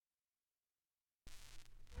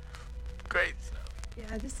Great stuff.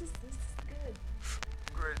 Yeah, this is good.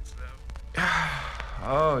 Great stuff.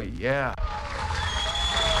 Oh, yeah.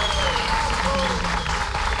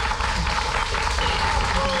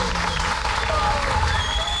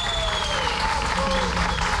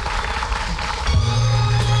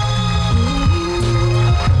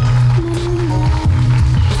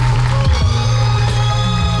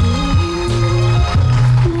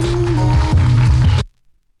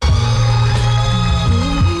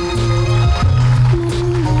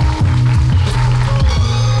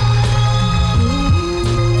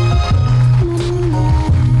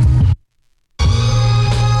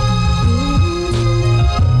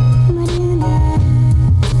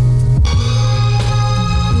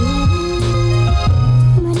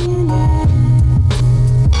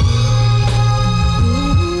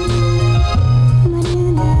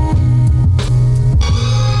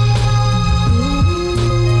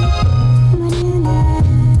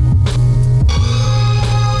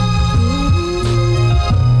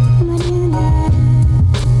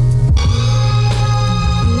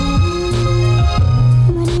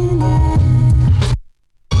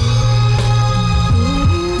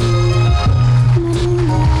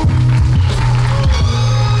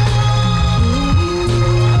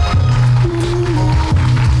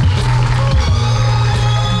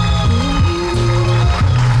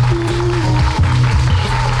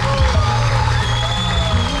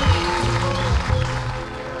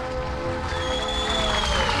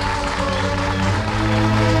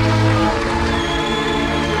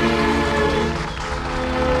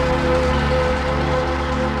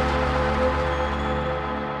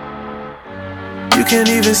 Can't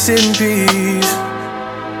even sit in peace,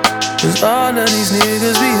 'cause all of these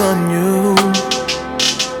niggas be on you.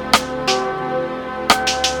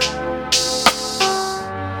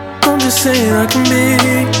 I'm just saying I can be,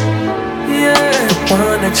 yeah, the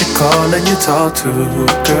one that you call and you talk to,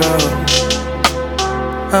 girl.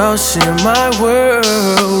 I'll share my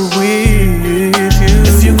world with you.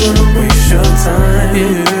 If you're gonna waste your time,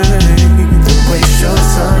 yeah, then waste your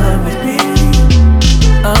time with me.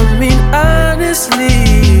 I mean honestly,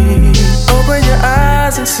 open your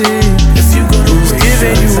eyes and see if you're gonna who's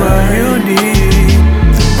giving you what you need.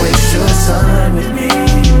 Then waste your time with me.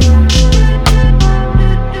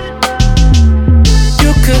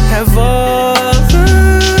 You could have all the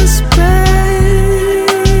space,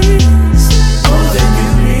 more than you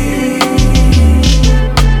need.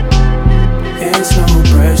 It's no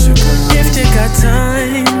pressure, girl. If you got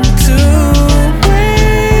time to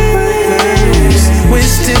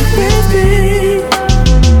waste it with me.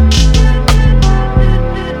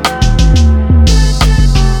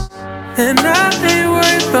 And I ain't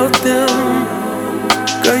worried about them.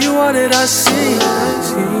 Girl, you all that I see.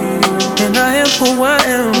 And I am who I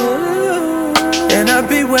am. And I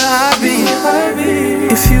be where I be.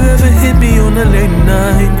 If you ever hit me on a late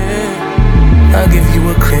night, I'll give you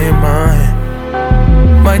a clear mind.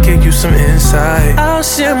 Might give you some insight. I'll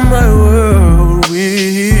share my world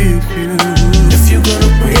with you. If you're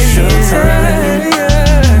gonna waste your time,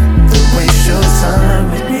 then waste your time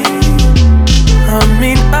with me. I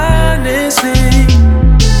mean honestly,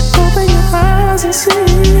 open your eyes and see.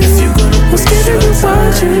 If you're gonna waste your time,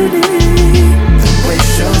 what you need, then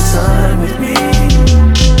waste your time with me.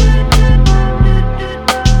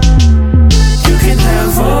 You can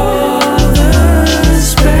have all the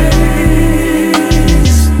space,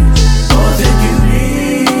 more than you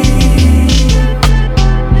need.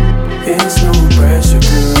 It's no pressure,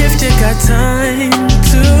 girl. If you got time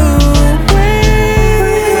to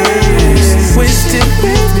waste it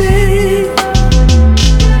with me.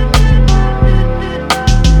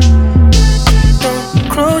 Don't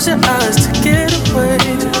close your eyes to get away.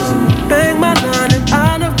 Just bang my line and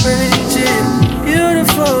I'll arrange it.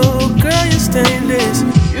 Beautiful girl, you're stainless.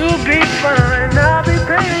 You'll be fine, I'll be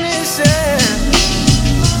painless, yeah.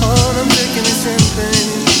 All I'm drinking is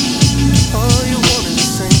champagne. All you want is the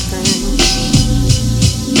same thing.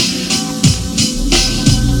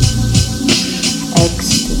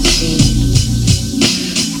 Ecstasy,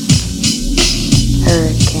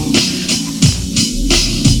 hurricane,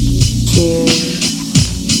 cheers,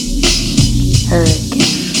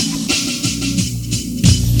 hurricane,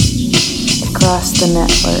 across the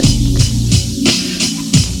network,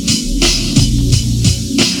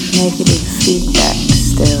 negative feedback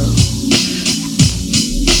still,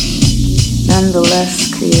 nonetheless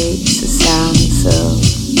creates a sound, so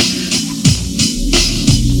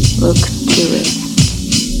look to it.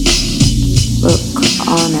 Look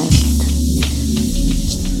on it.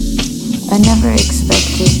 I never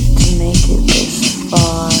expected to make it this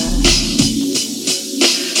far.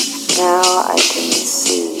 Now I can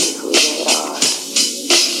see who they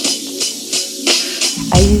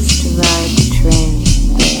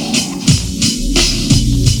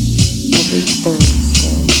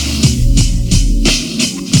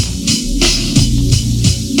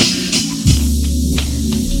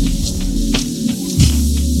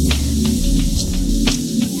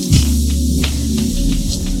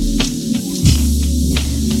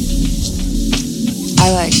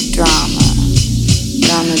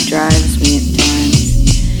drama drives me at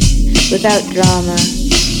times. Without drama,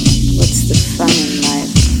 what's the fun in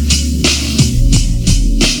life?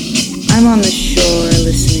 I'm on the shore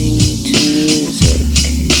listening to music.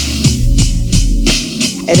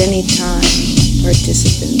 At any time,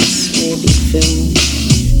 participants may be filmed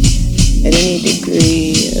at any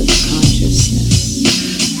degree of consciousness.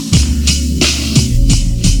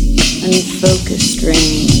 Unfocused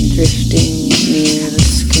rain drifting near the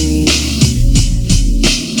screen.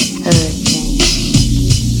 Hurricane.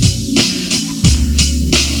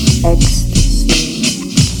 Ecstasy.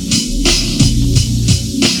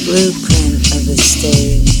 Blueprint of a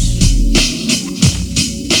stage.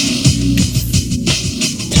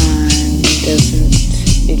 Time doesn't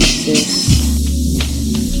exist.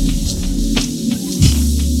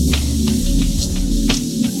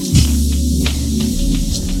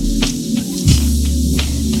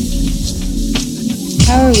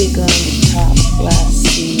 How are we going to top last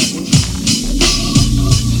season?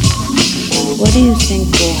 What do you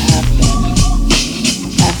think will happen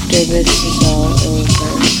after this is all over?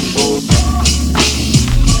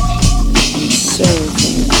 I'm so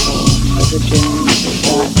thankful for the journey that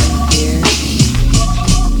got me here.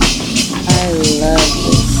 I love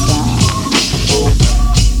this song.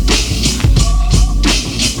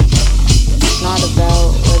 It's not about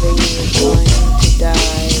whether you are going to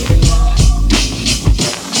die or not.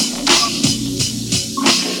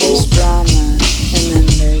 There's drama, and then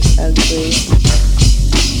there's ugly.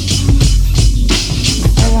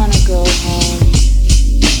 I wanna go home.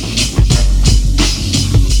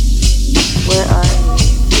 Where are you?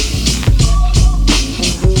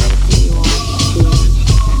 And who do you want to be?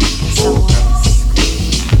 Someone scream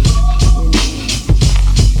your name.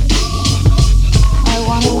 I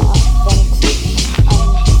want an authentic,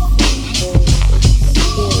 unfiltered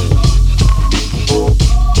experience.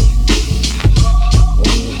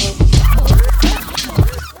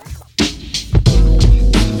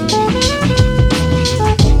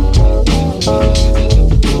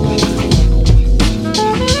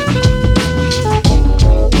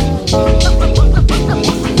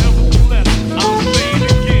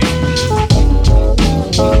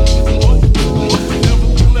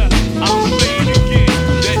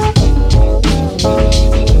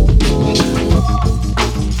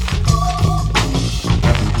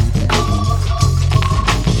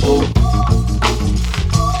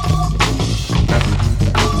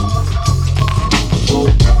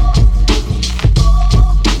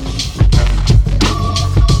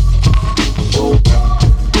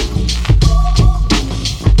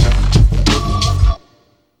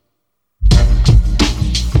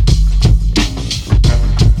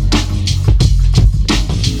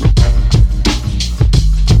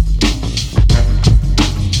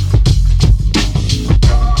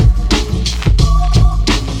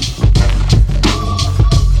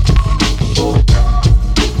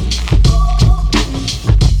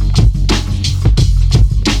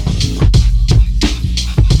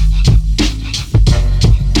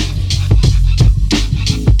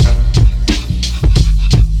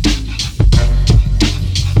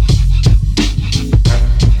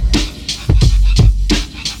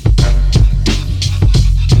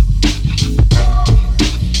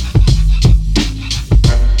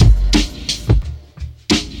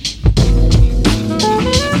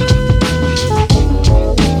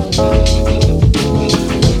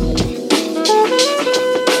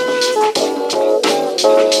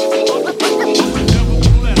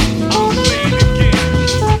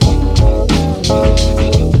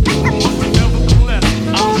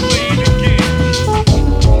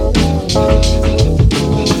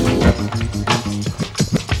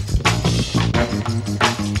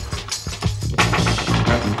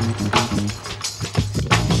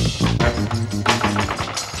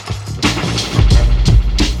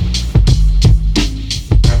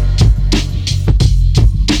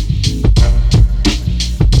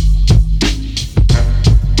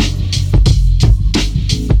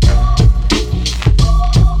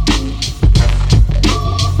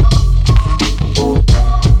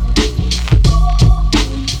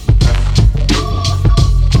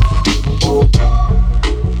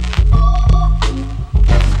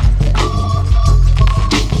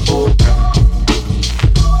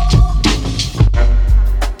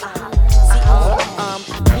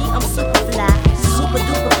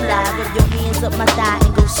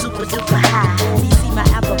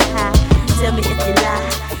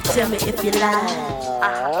 Tell me if you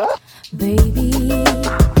lie. Baby,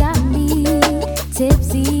 got me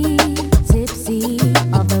tipsy, tipsy,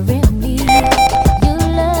 over in me. Your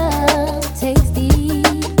love tasty,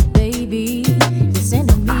 baby. You're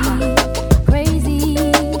sending me crazy.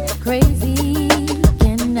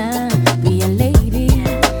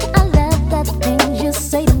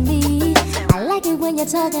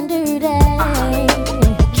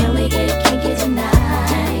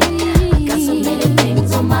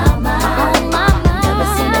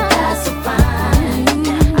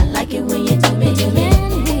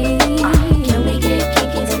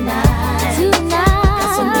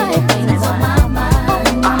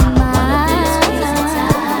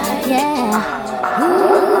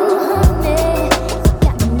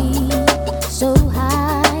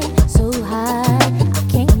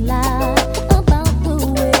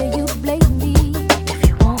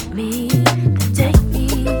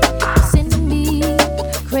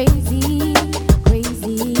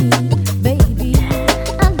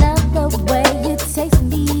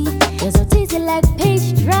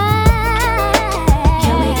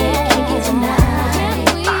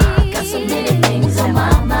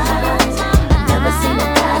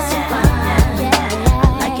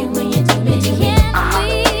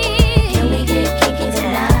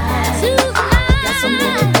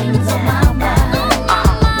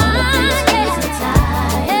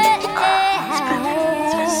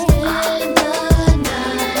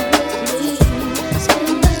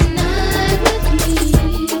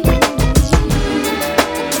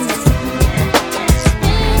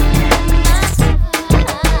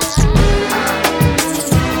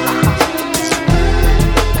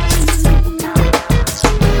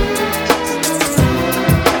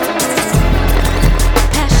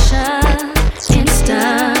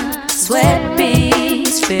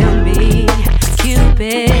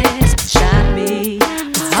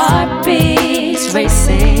 heartbeats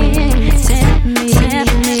racing.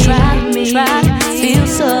 Tempt me, try me, feel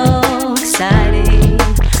so exciting.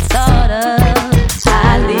 Thought of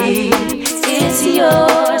highly, it's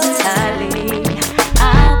yours entirely.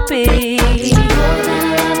 I'll be.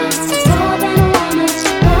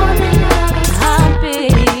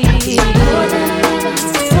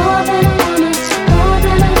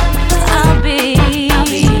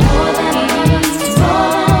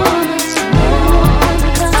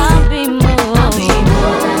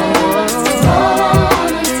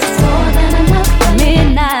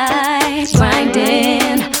 Midnight.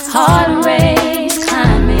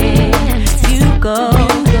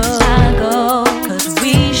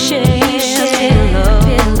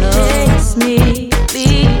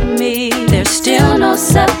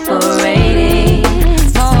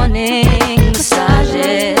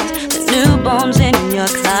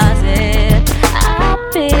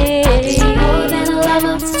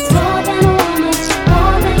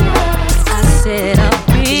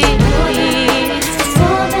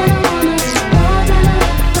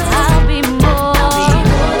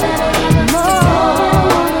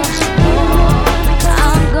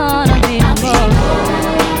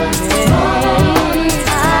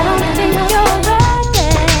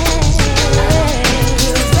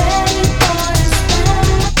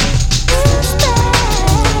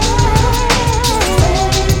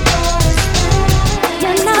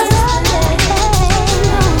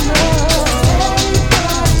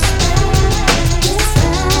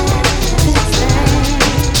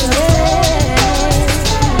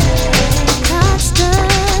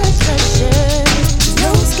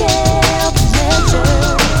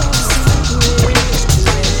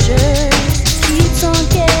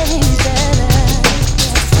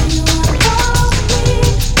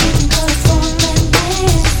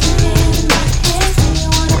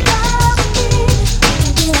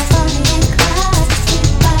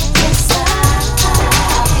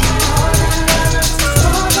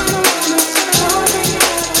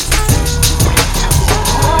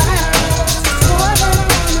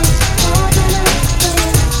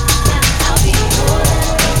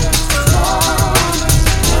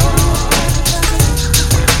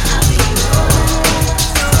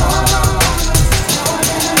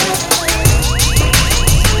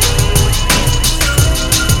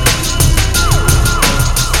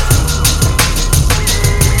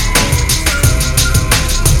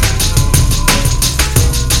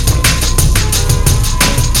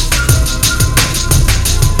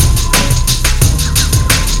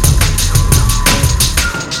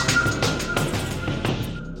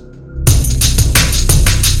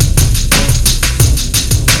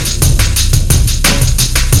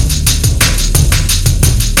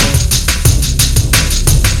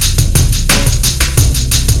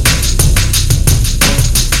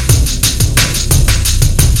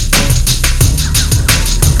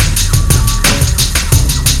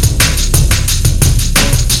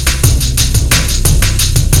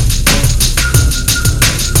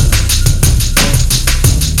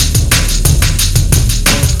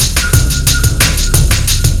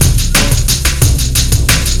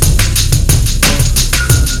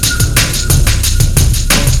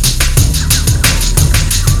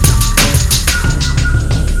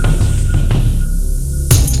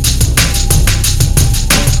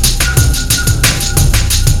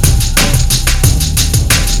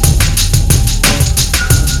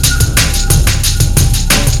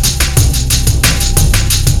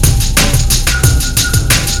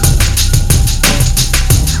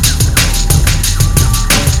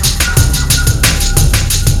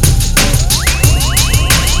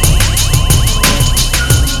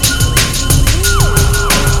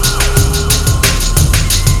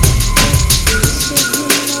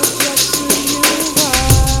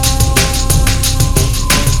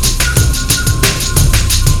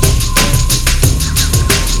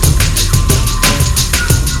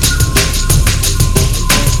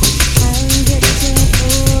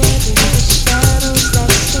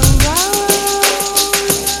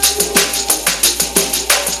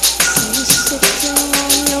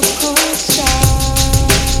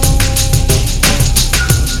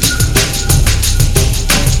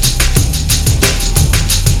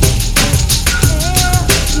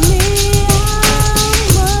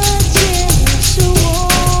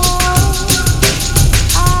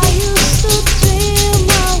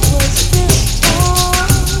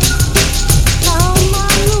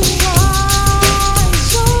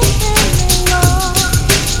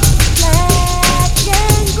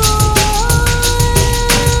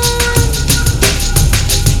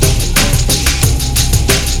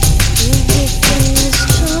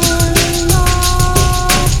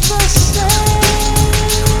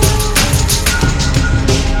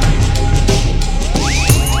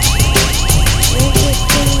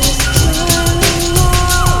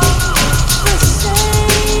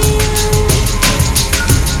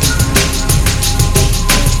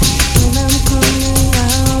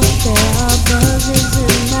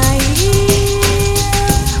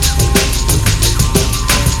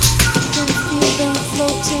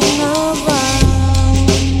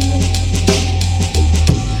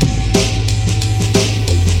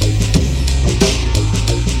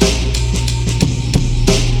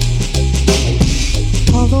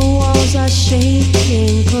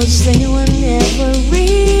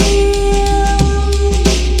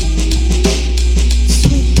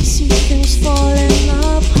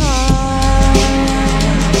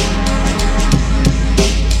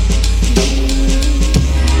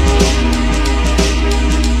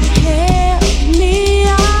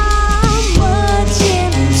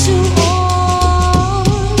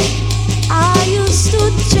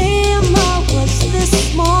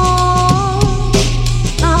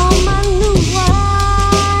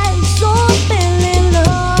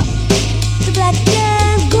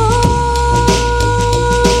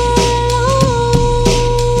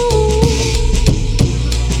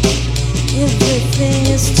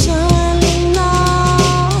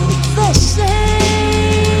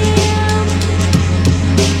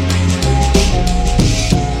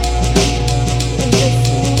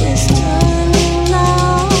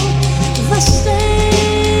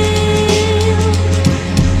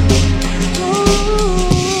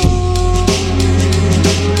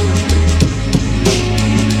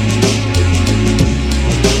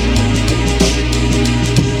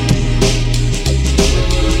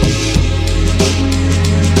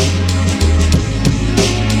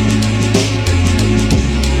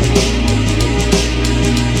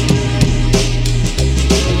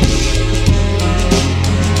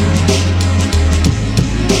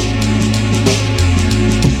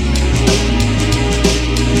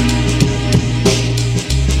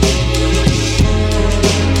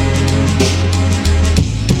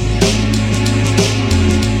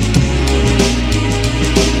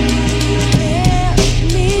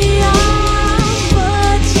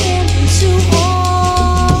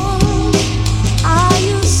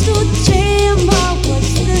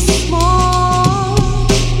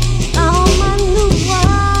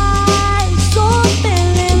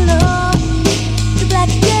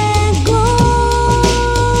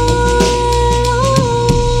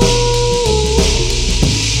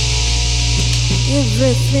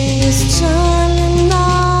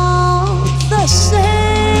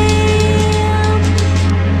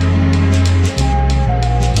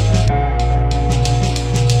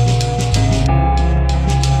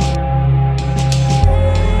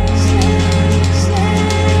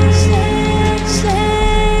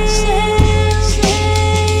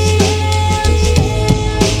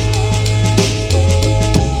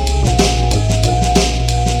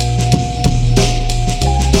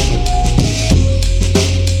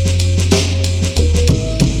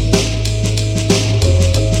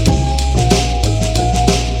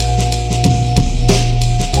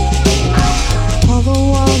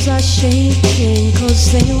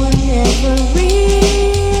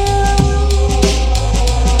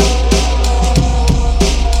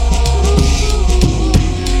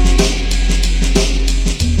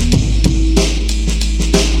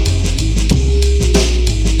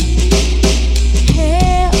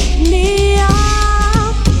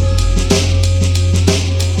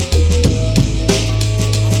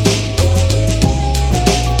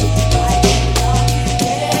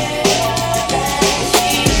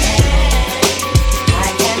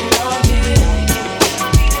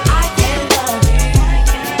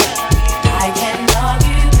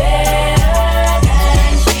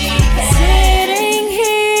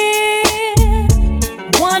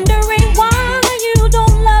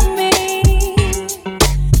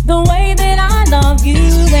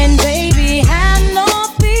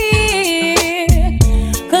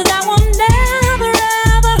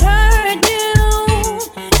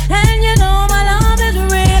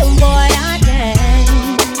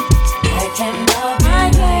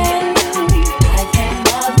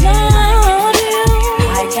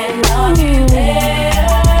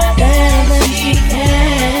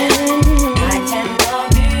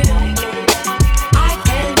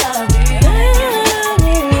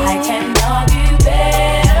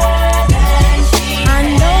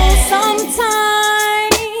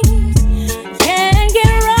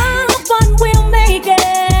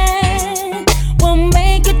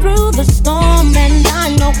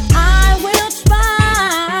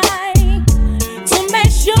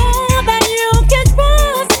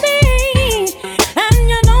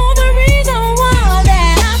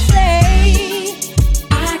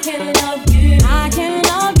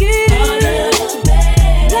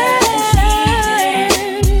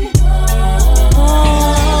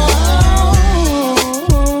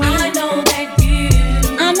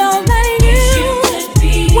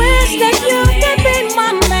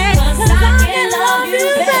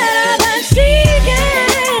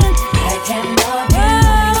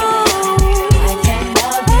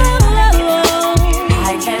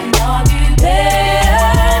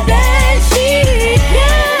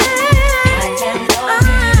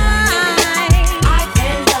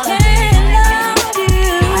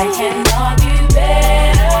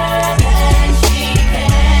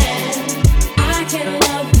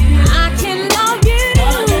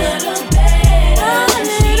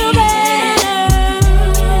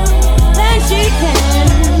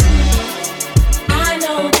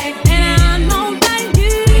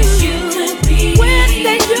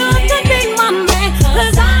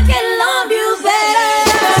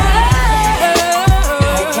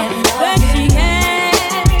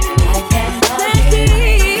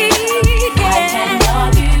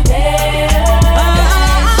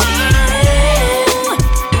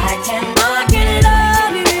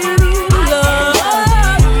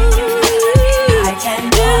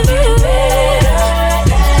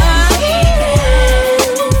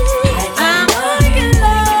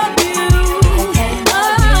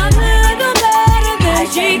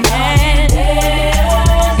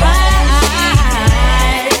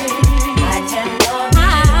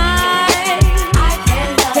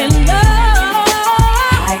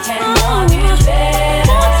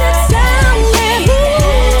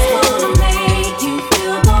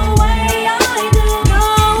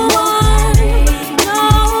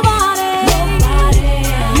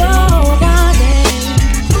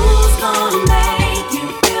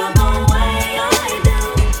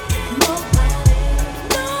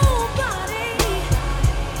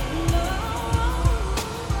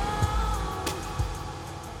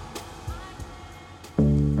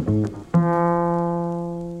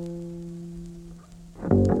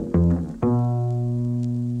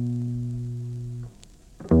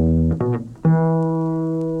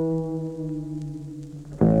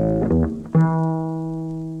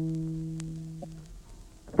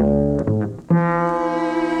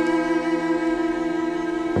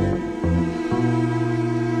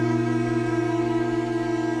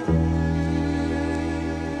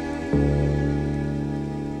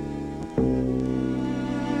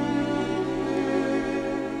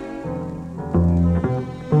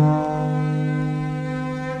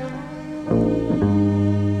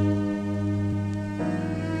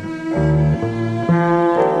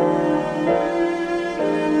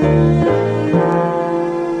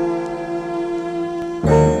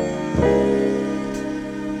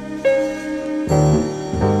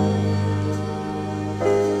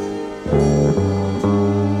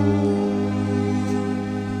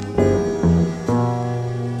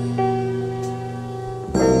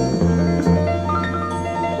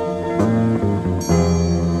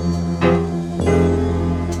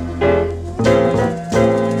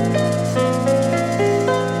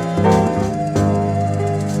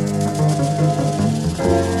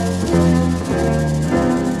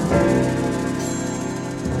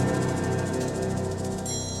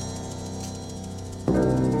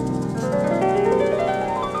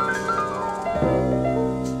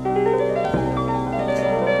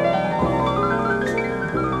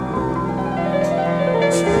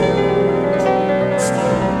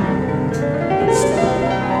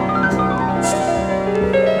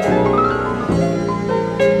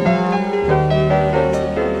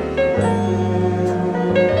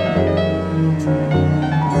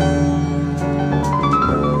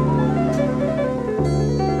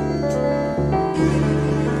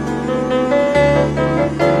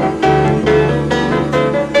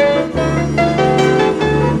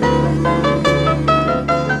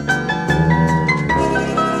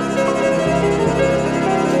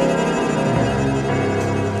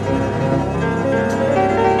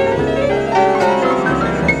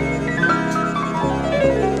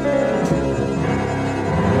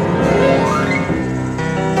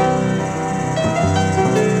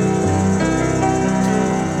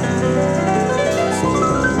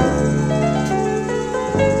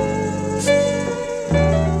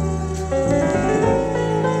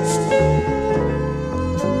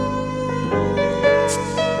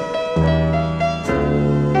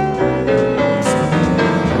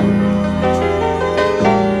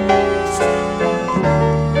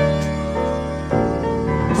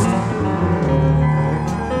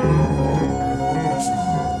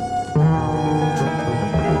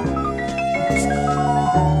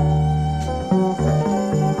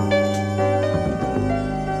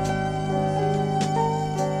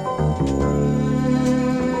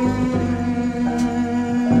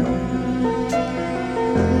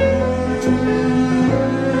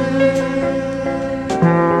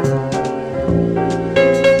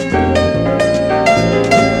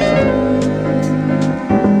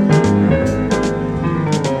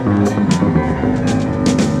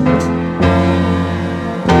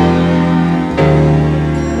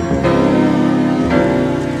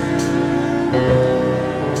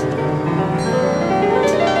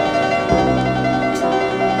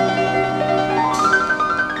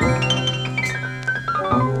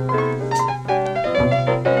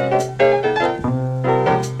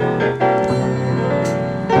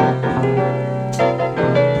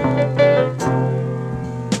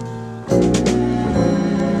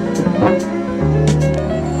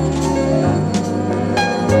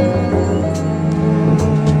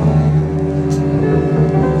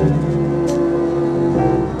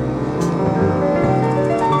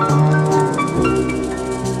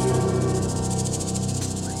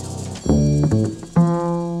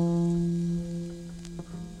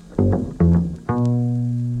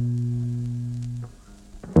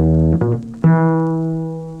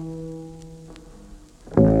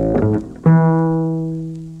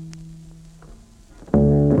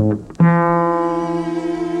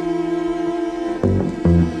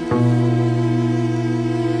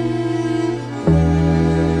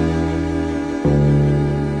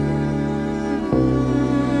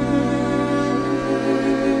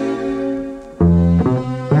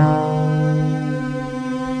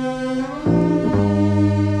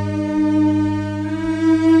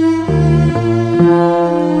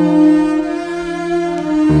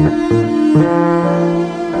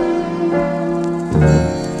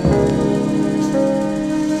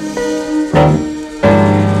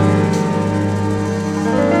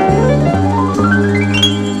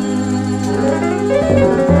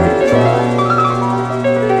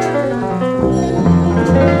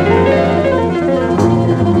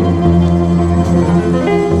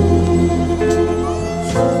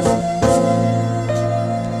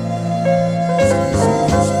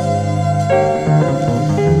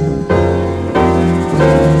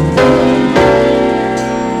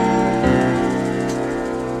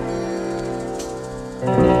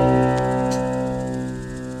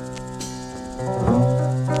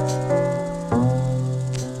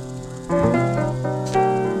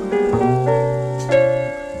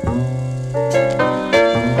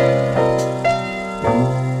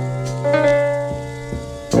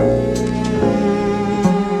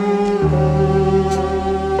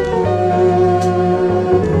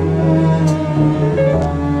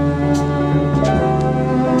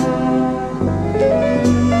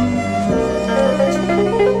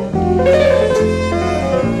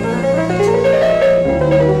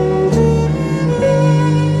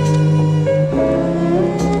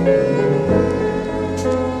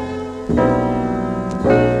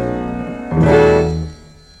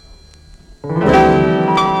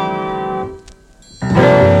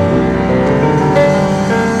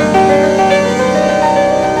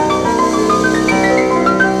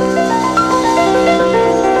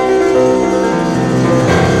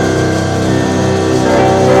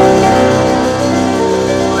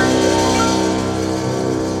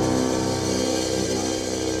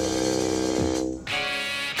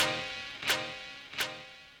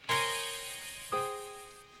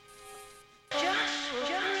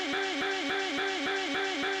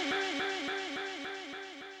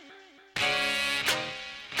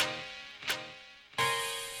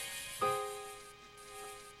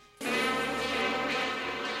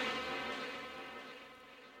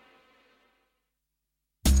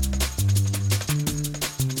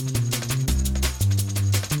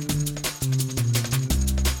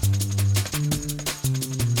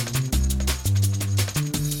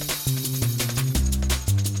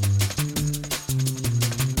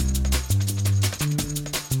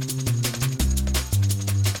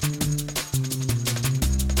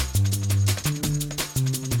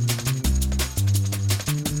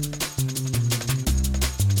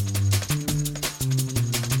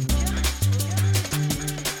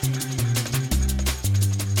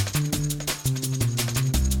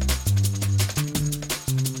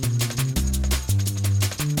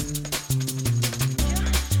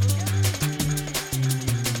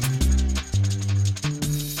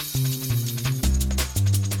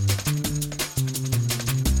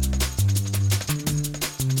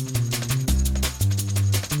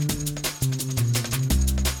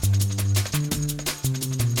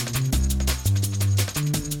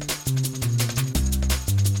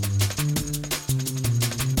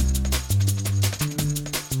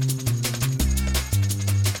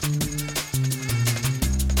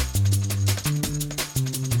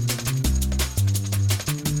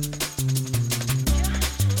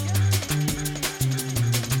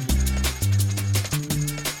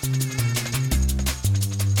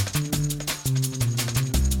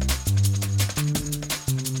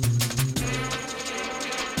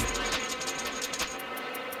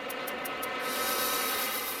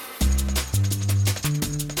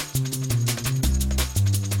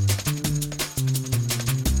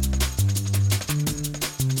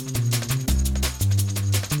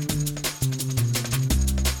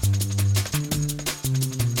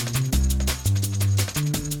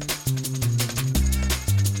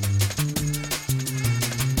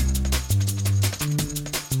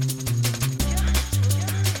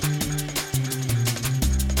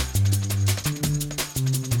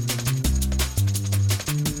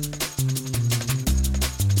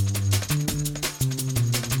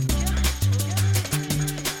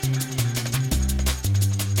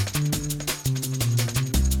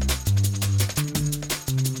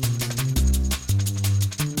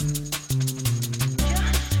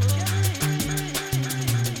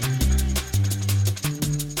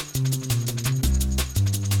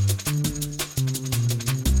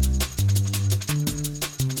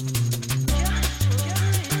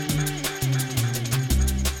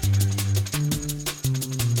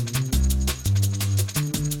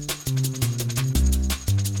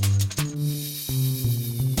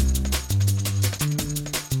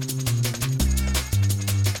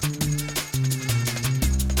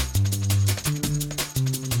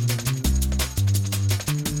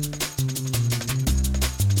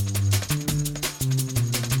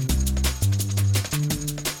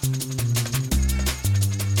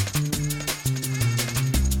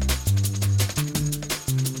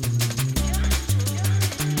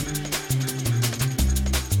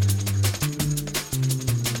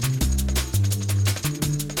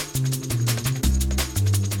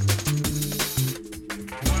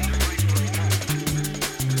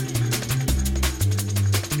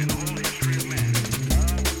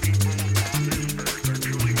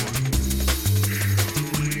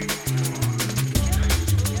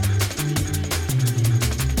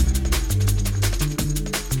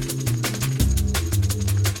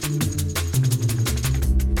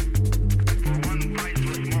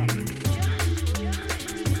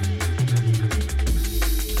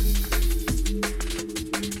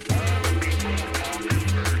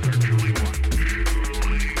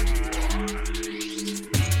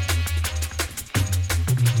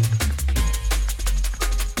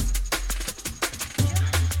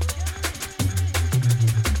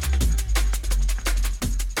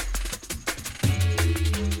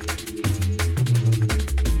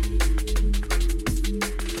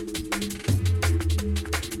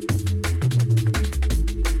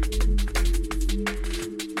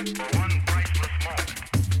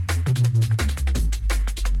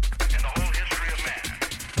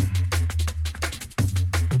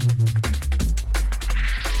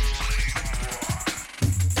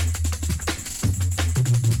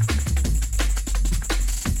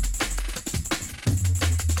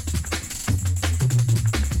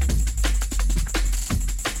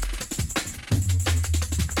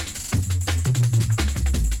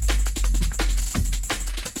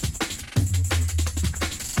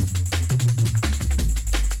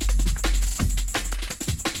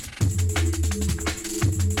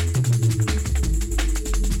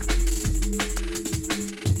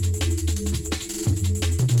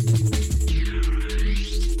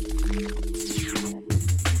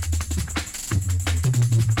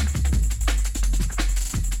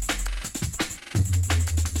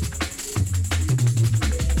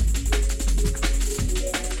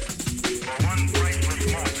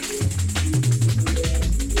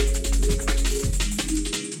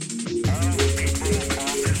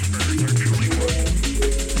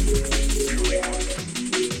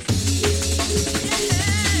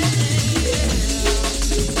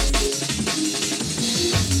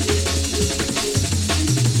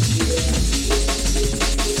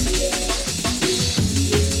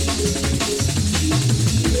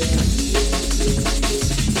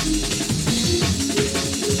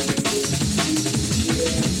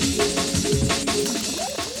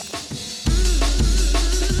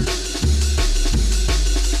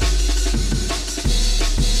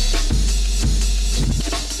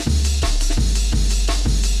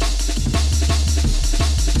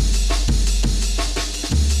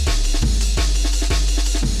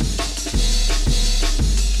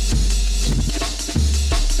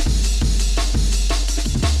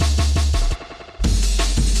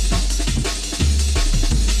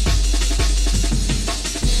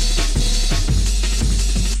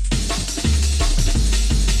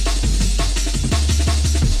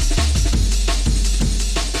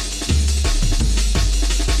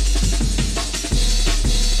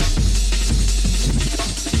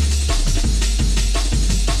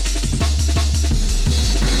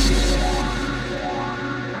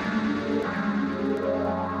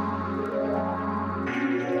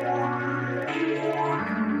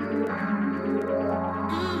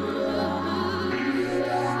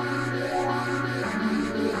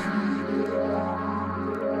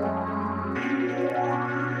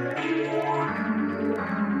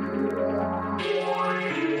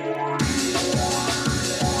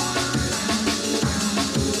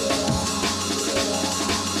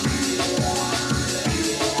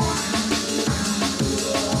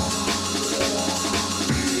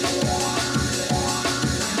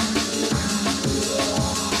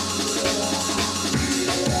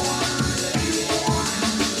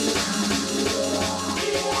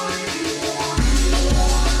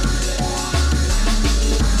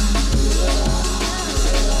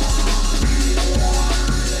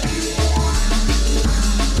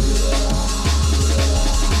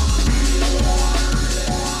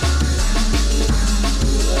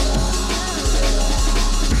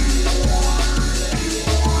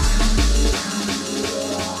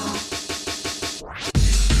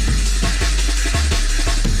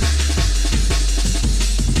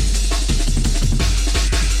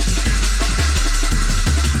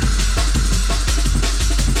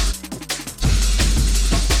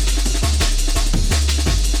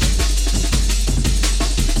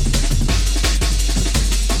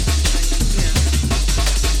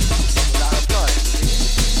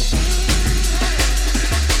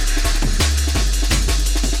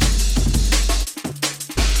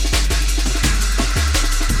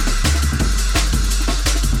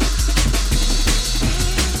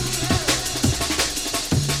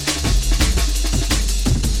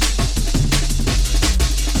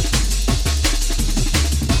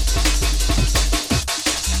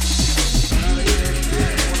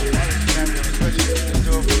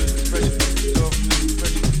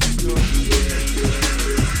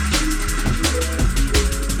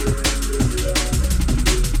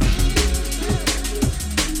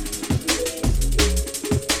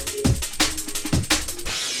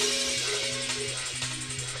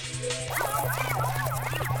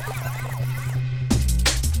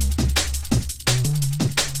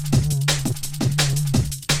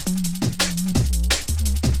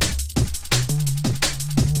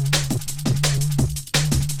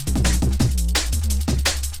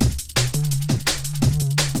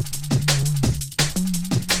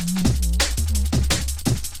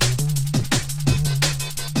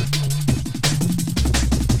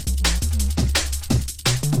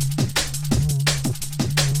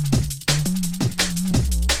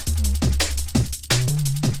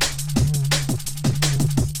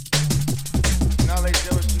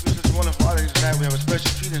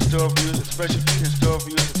 special treat in store for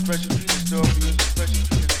you, a special treat in store for you, a special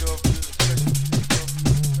treat in store for you, a special treat in store for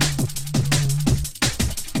you.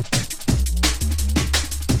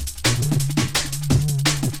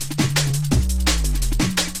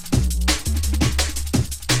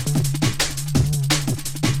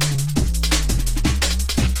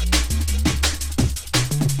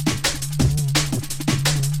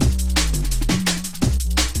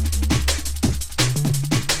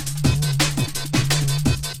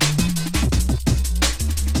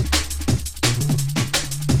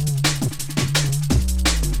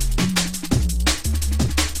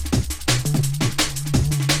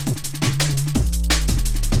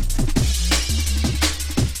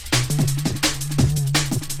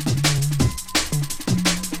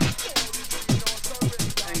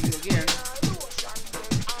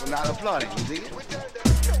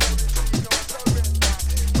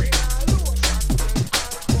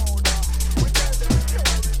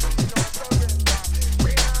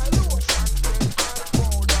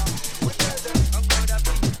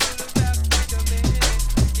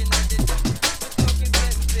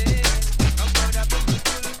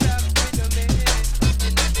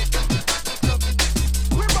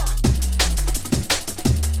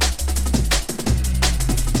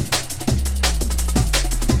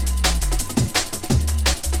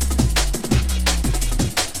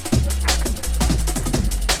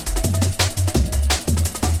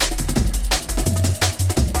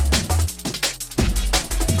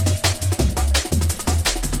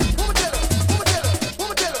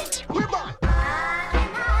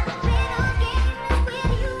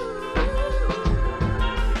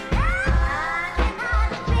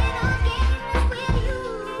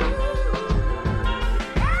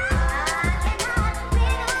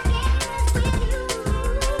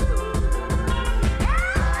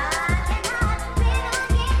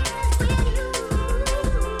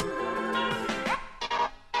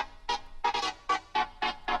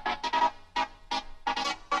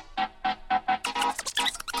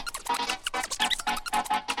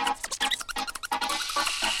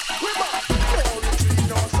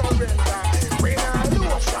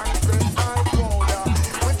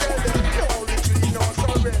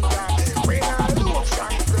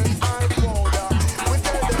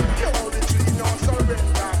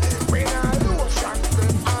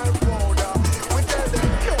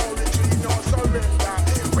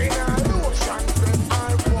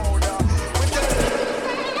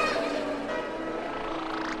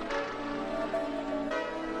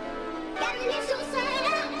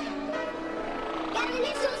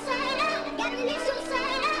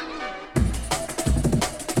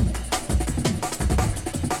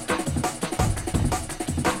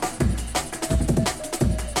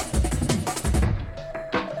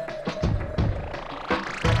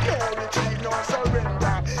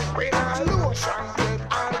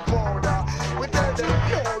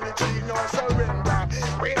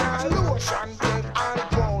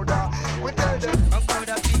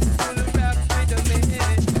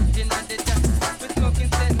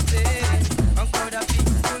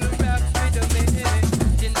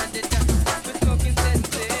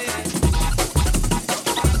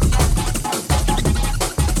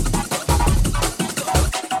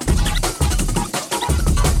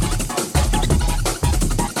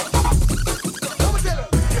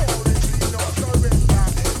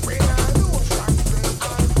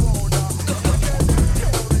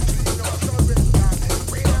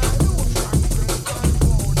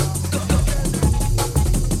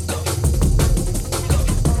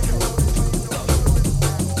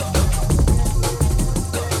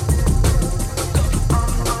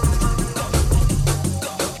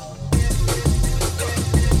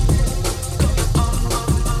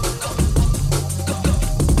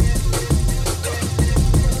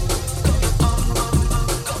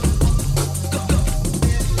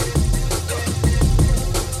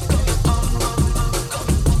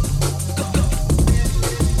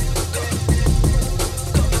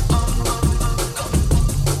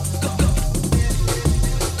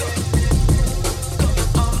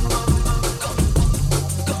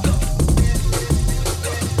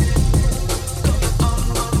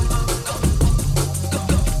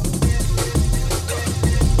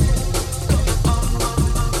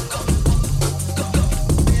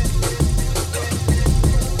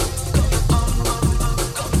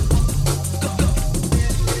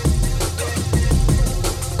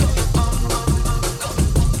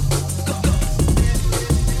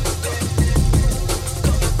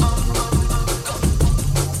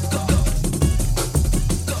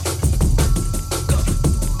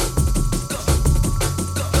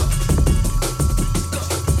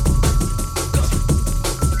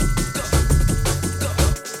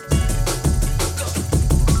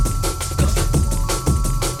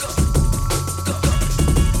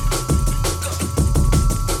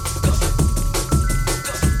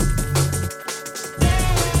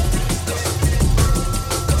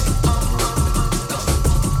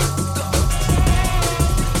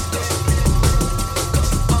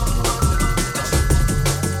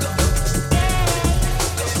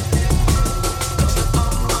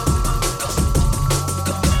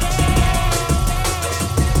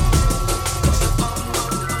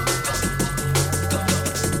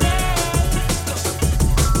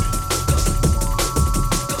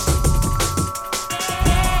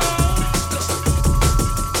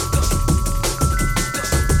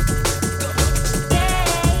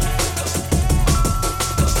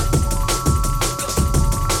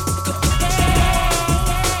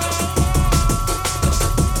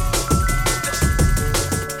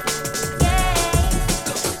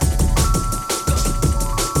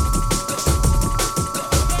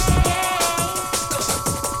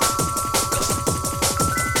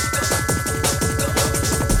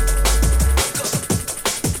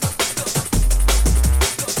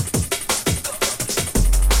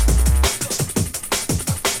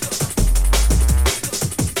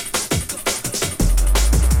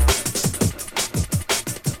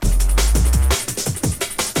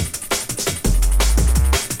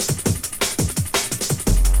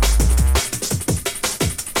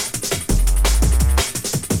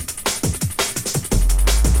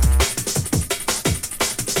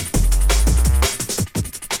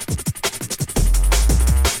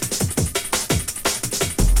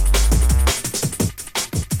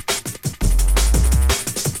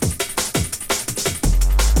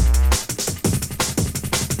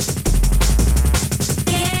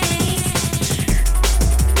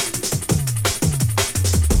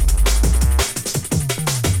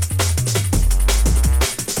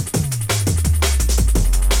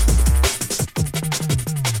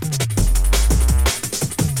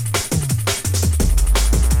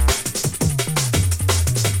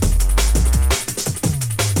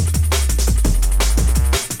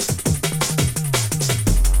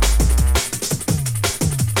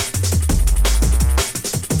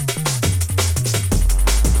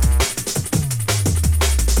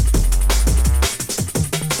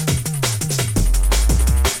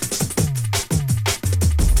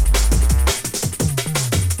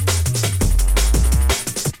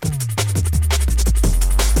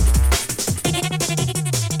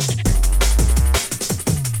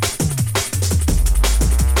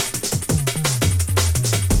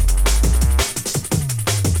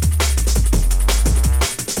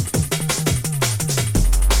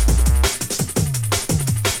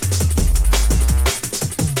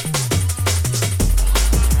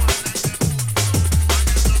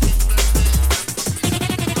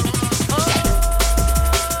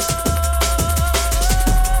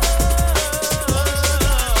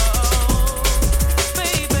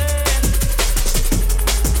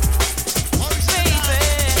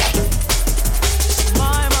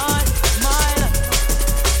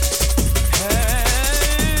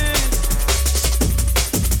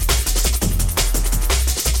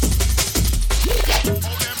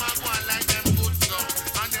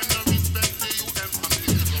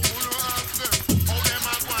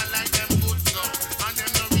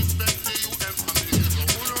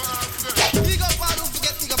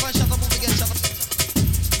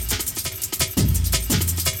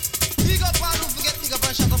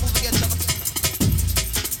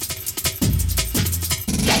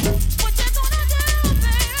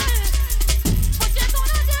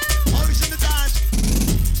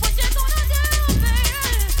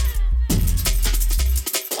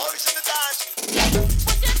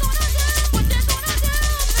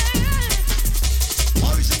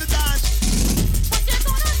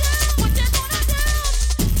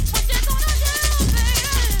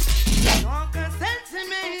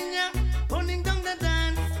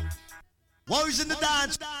 is in the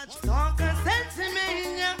dance? Stalker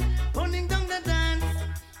Sensimania, pulling down the dance.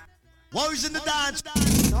 What is in the dance?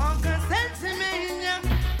 Stalker Sensimania,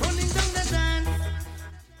 pulling down the dance.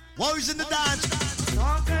 What is in the dance?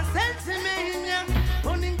 Stalker Sensimania,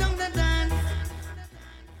 pulling down the dance.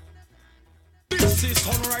 This is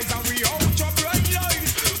sunrise and we out your bright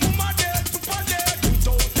light. Mama dead, papa dead,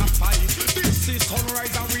 without a fight. This is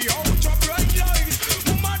sunrise and we out your bright light.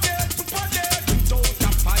 Mama dead, papa dead, without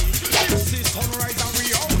a fight. This is sunrise and we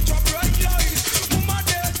out your bright light. Mama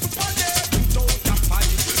dead, papa dead, without a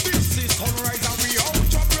fight. This is sunrise and we out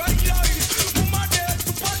your bright light. Mama dead,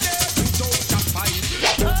 papa dead, without a fight.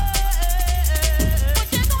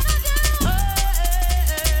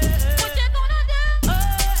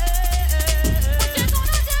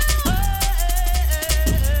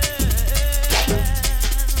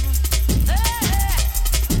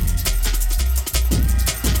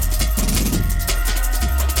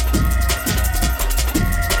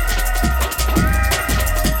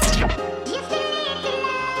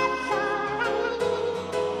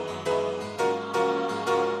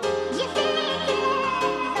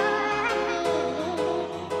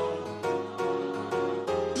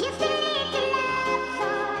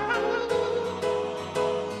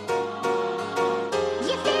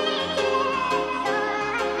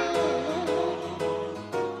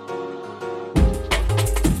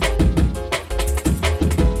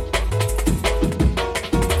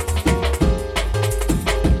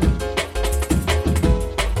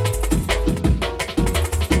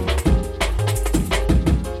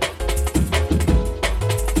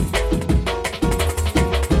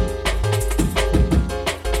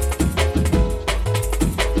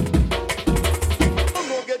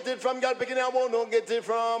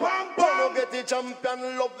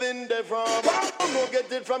 Champion loving the from. No get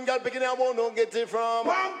it from girl picking I won't no get it from.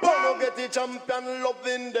 No get it champion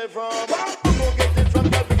loving the from. No get it from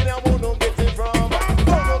girl picking I won't no get it from.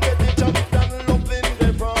 No get it champion loving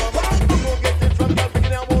the from. No get it from girl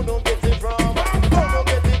picking I won't no get it from. No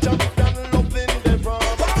get it champion loving the from.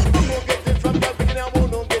 No get it from girl picking I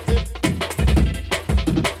won't no get it.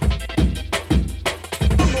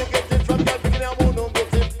 No get it from girl picking I won't no get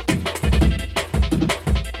it.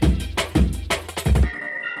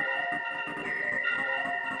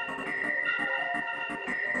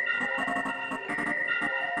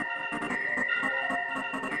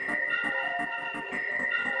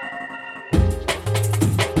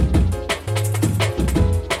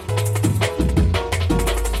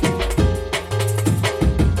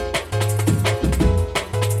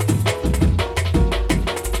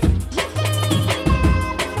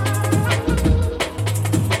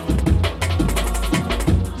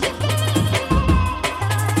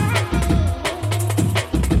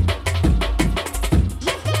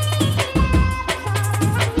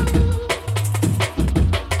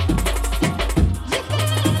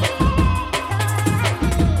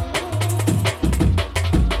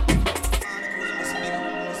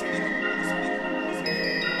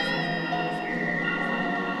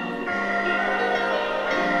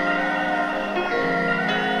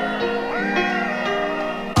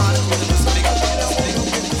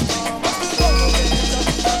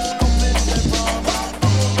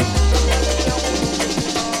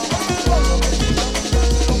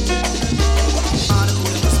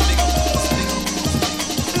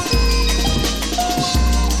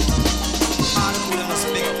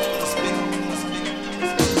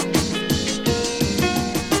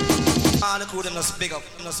 Big up,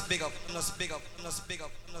 big up, big up, big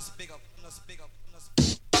up, big up, big up, big up.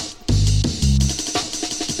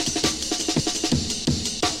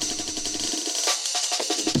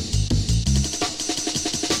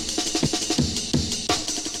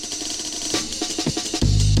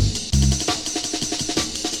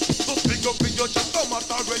 So big up in your chest, no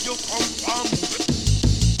matter where you come from.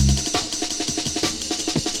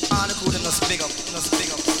 All the cool and us big up,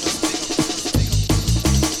 big up.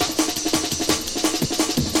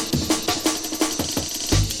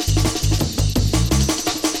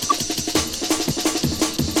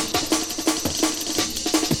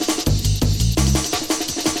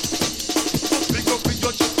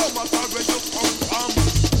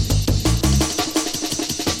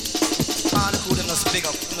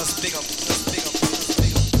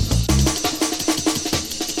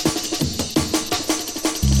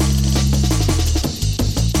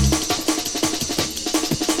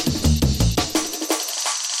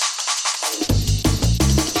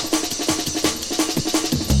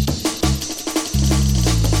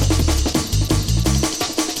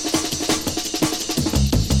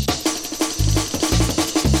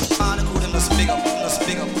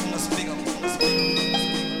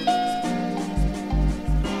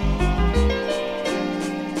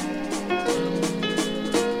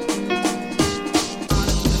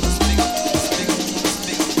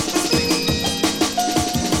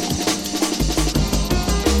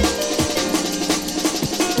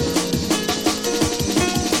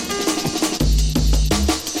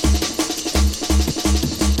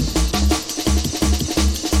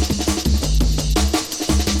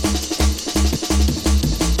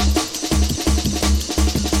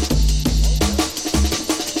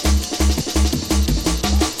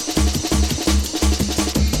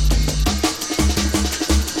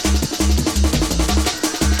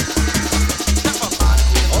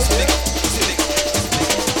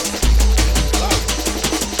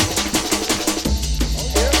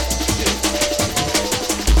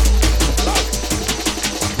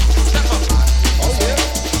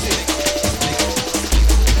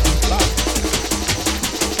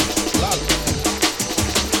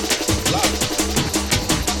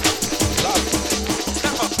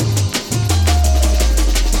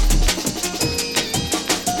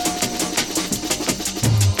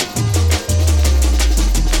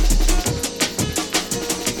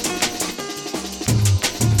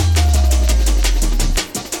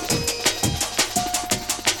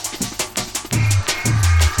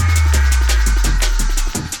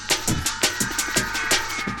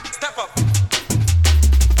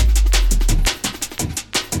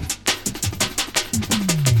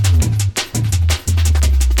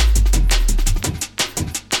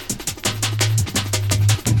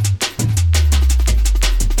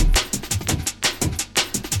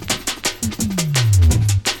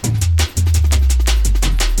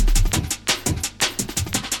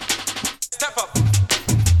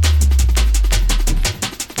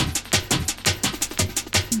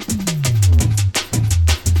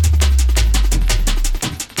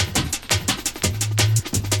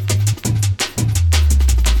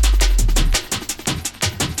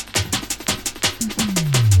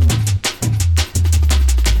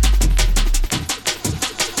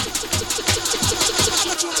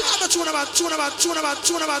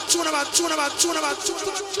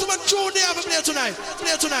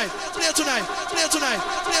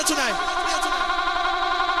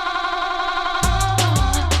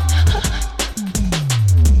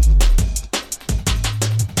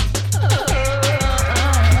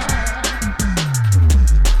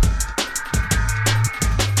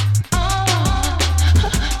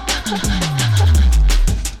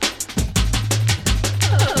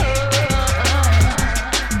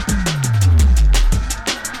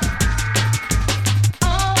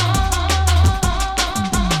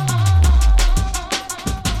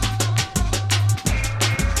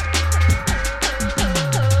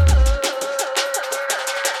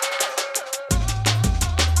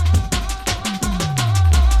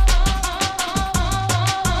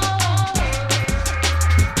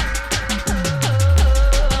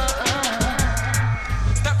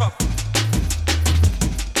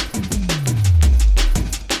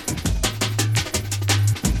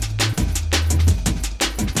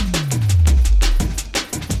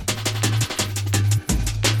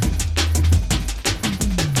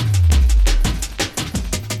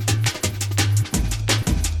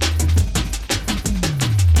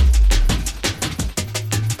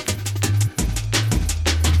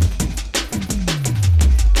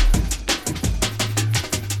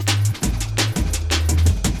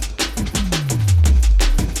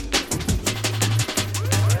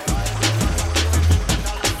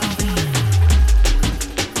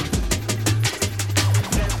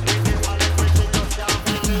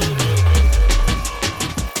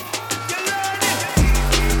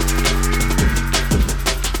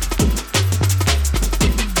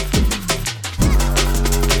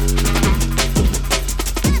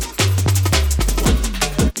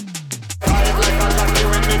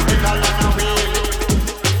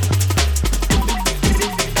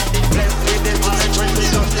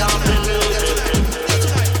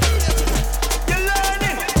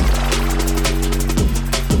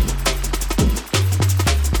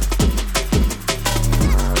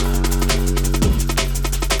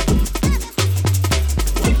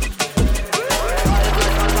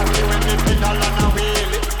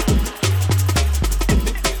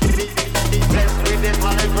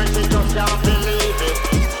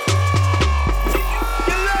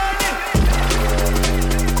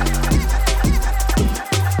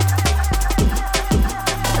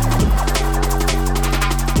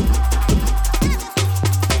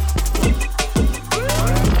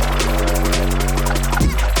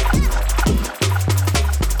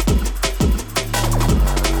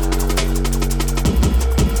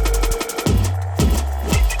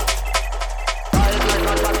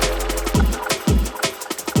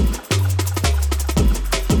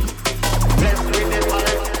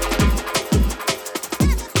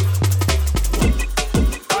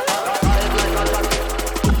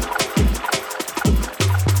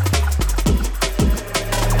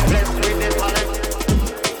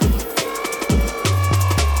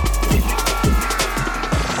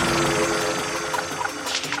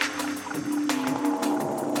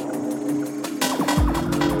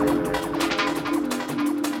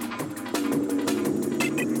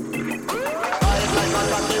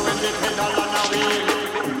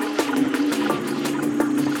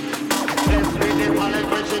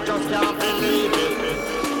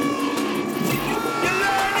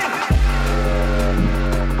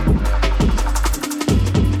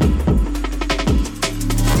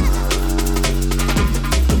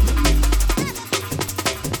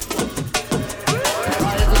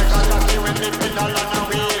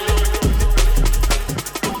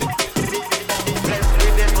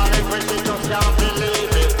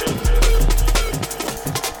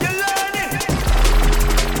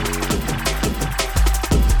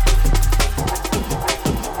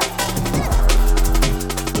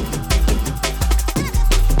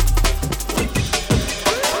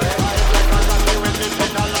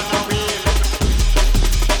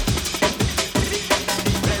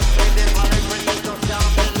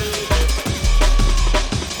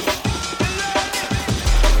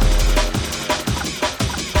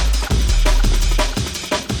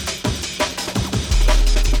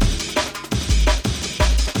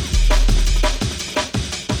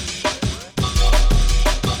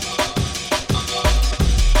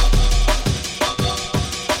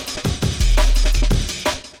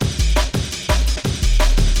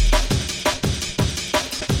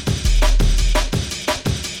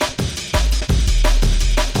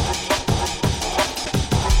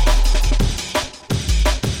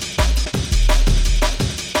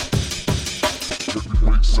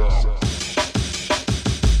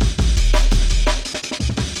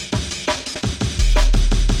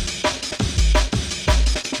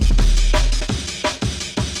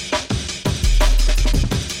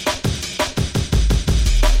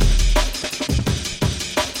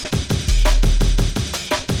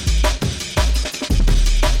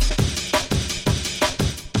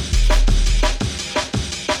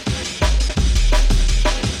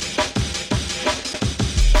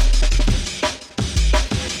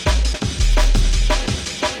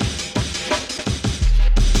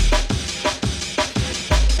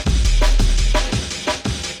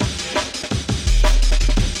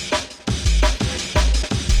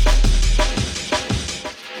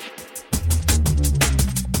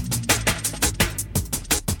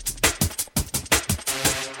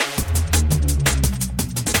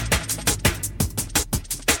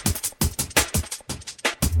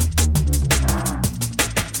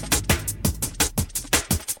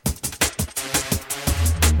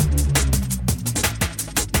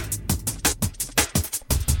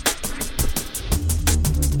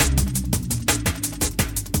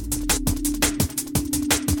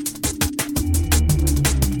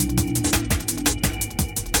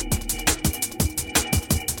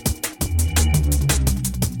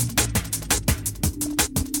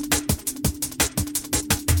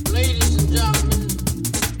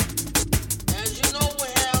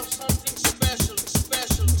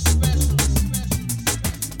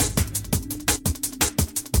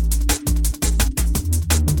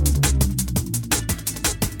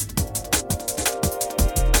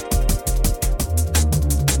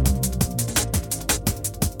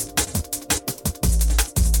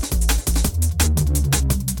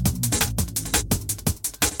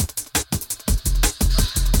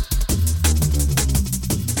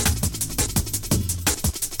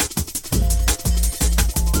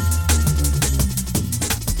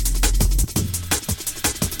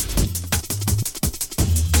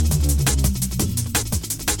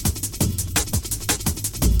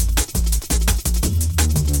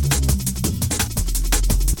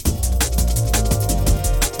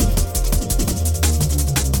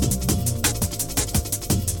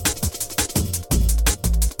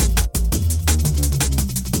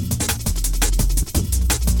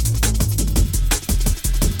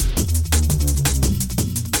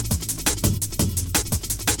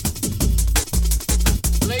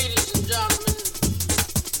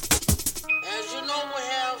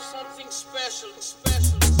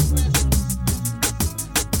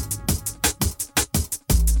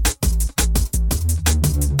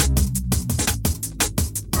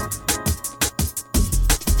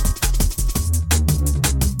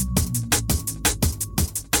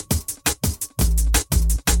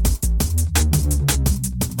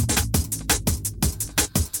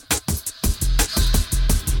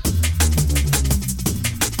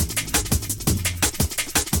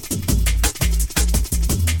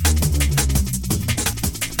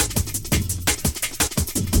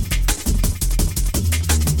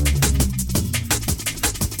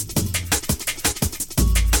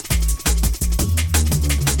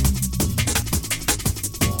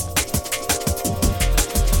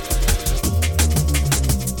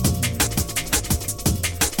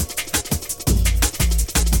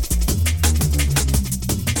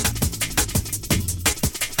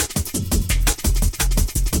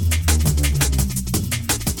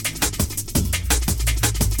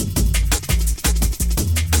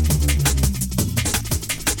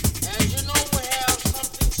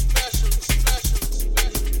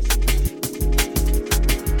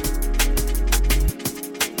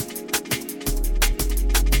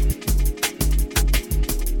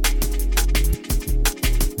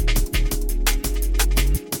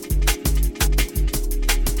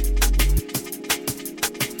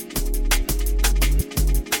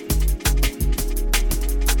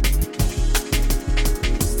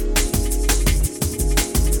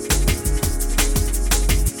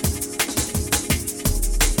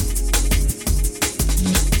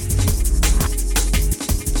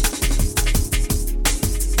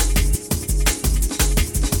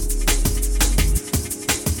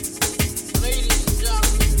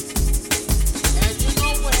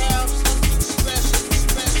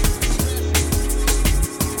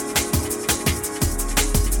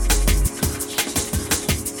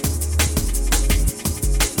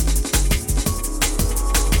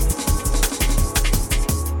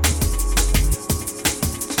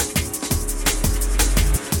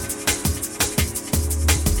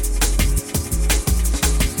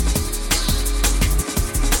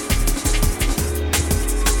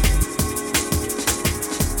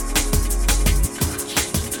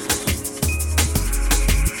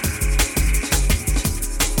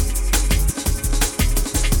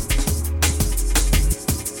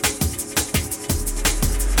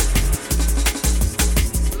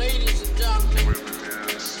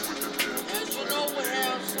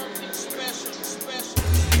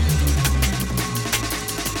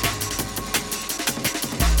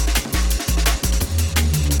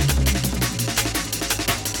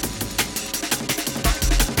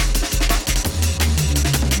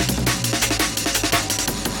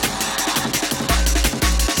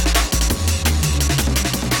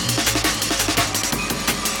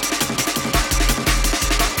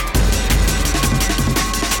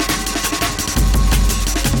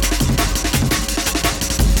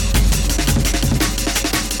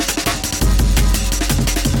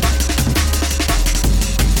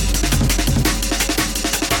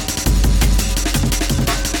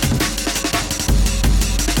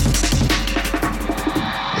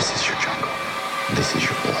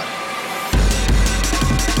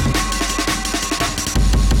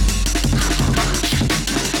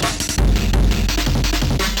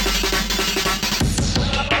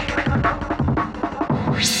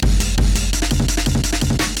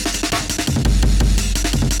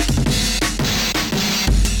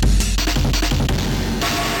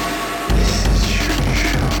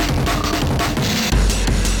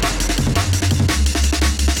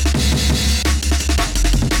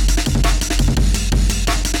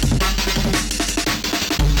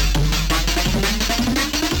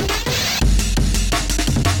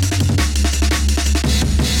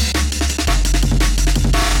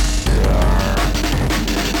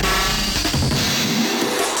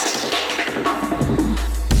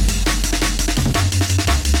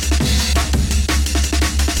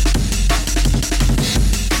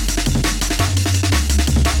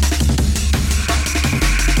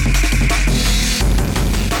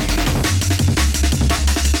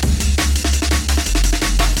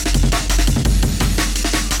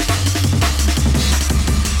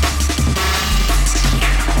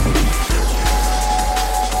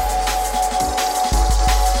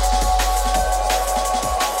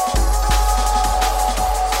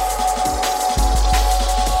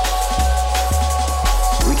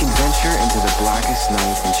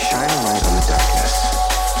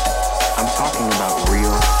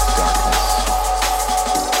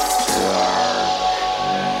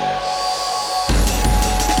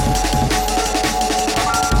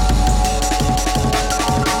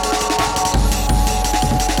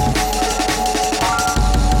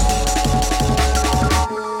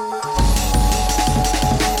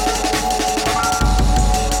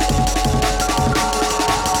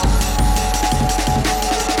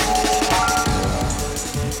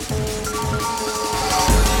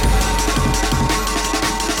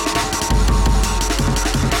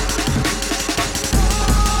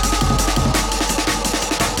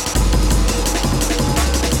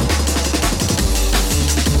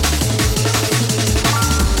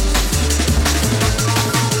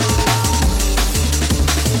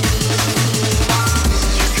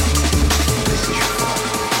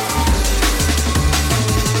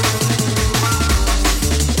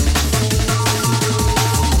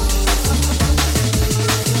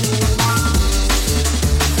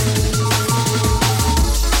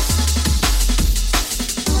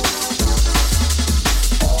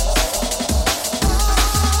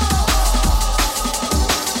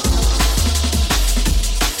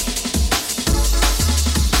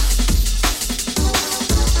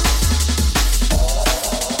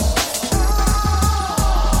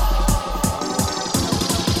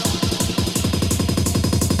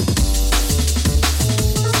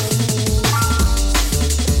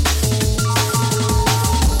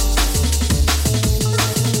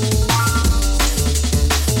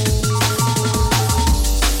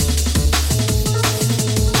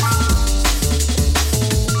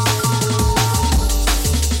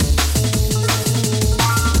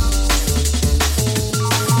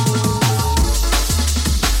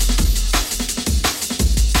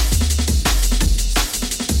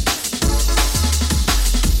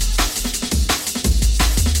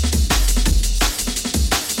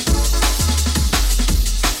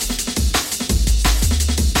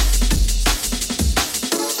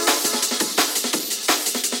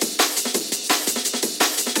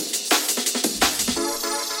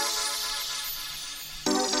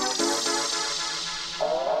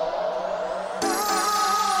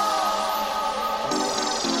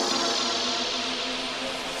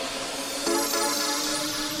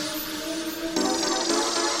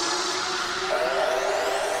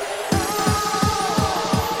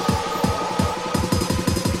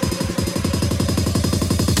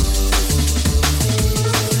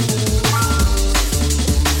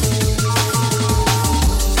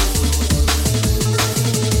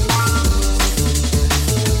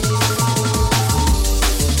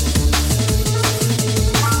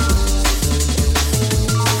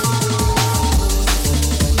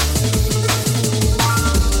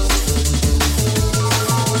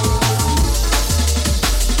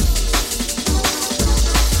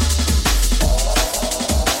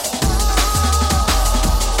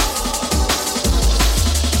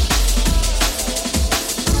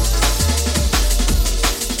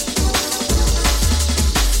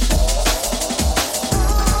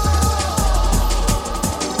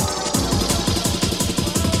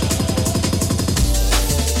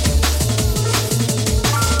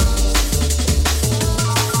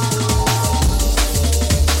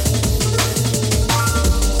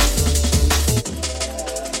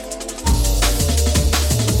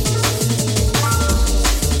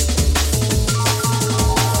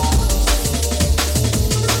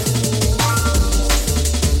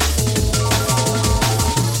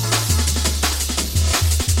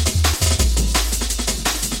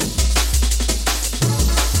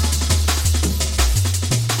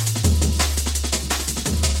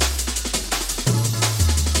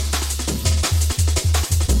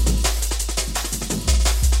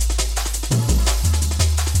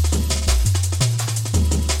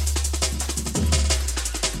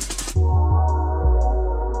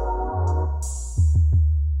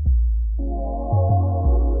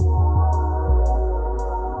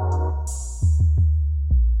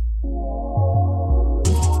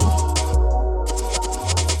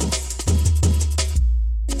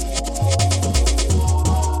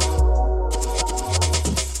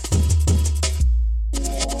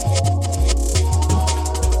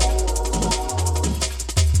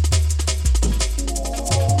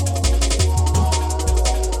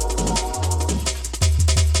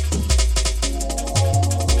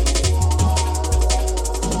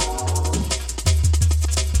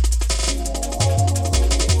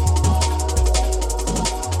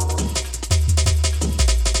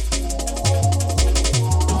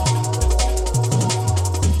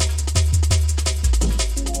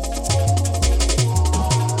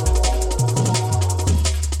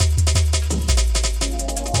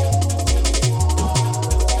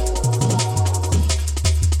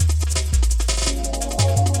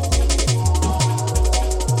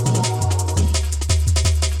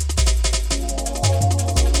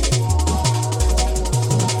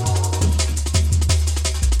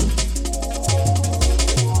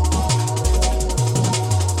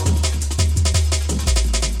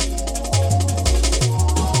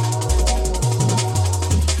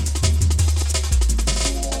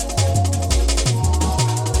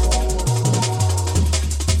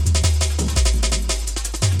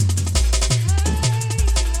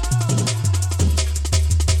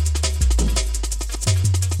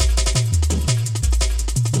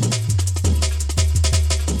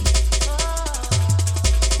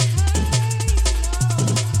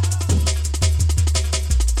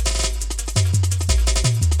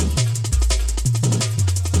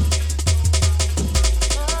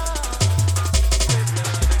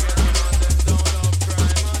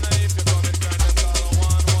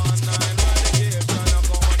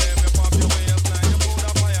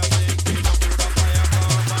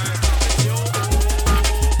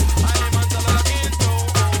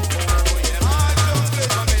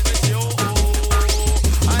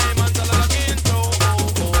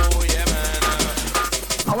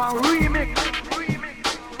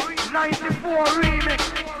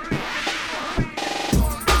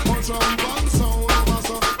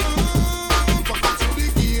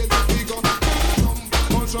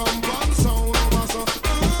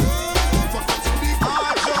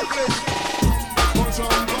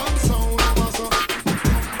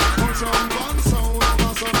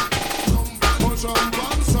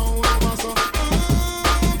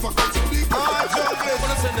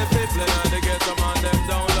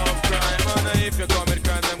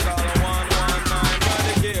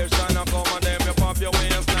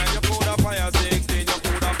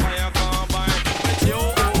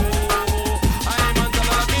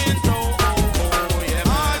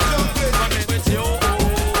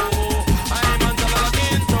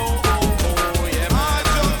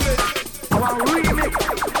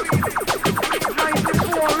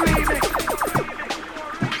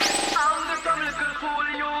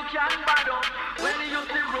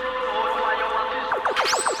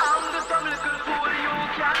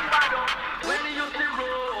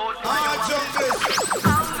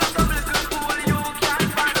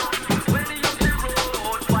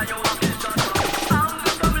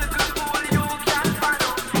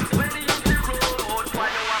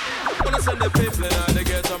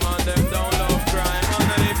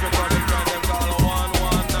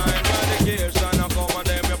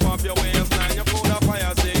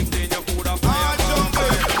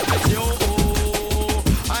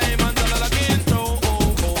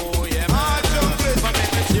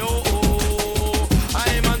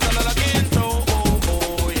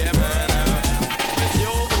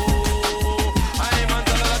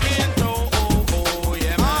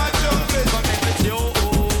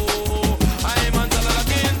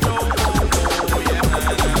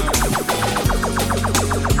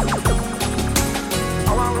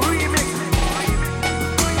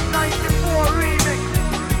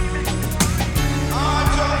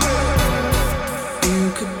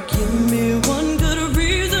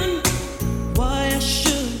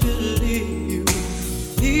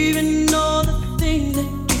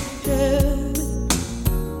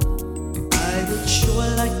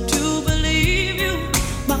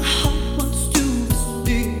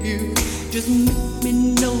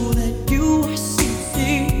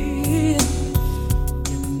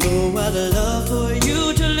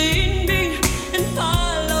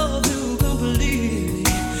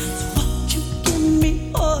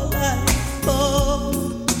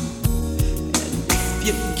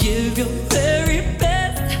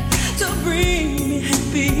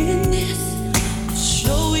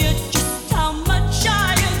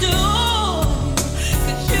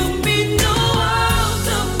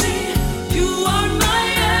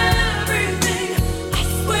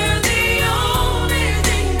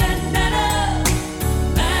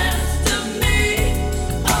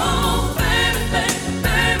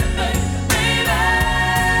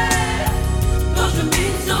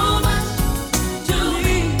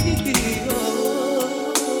 Oh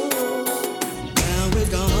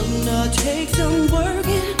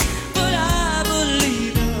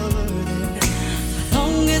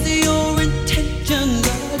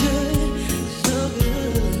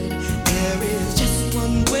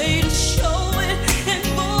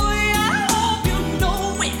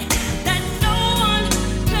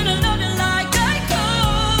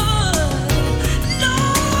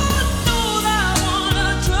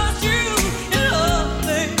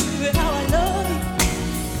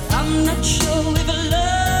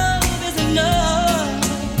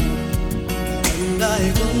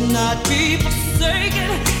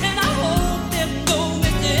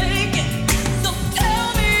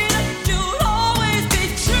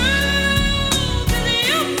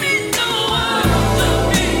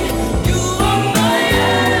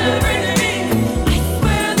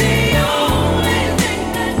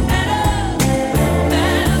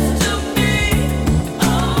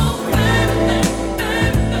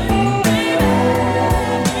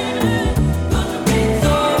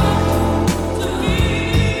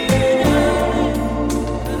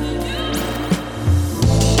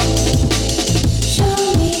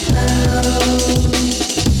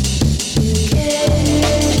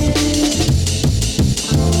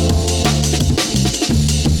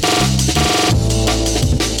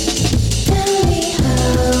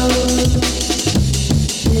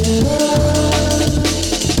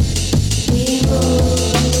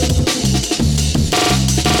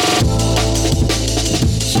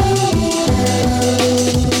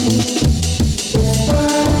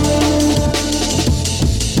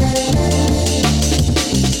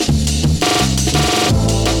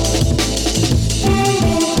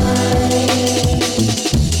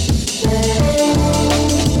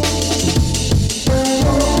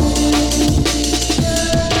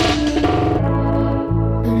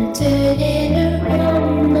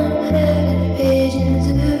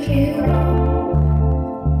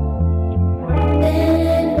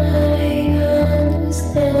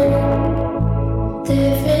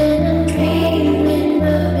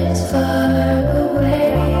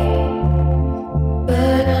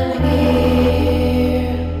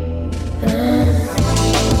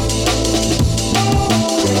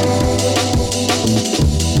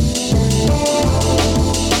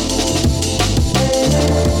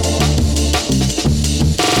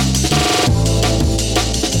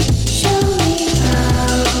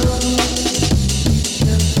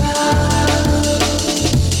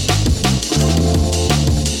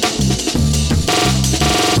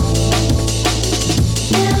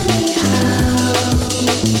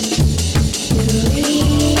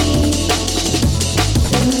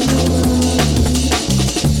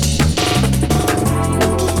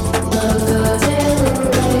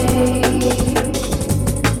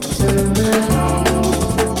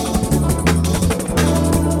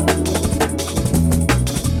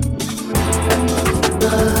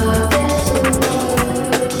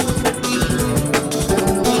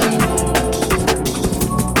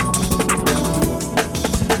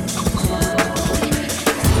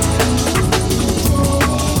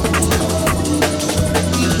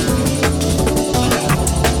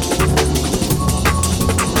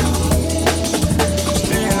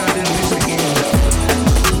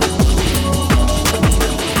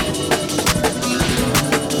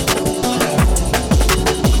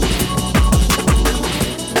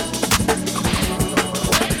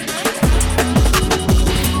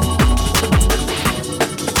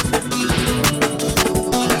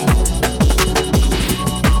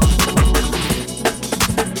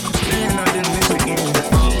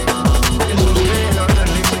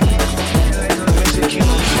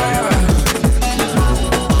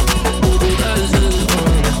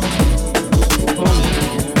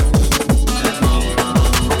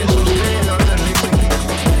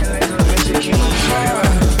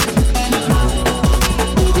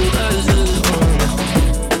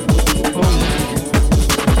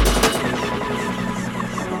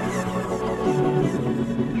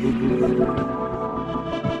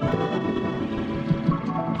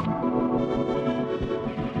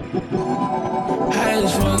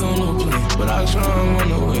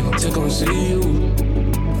see you.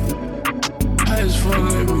 High as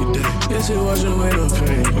fuck every day. Guess it wash away the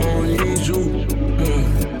pain. I don't need you.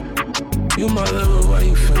 You my lover, why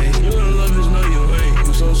you fake? You the lovers, no you ain't.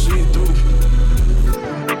 You so see-through.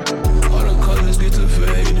 All the colors get to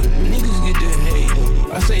fade. Niggas get to hate.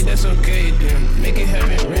 I say that's okay then. Make it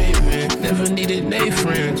happen, Raven. Never needed they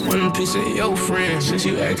friends. One piece of your friend. Since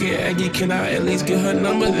you acting aggy, can I at least get her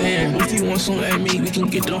number then? If you want some at me, we can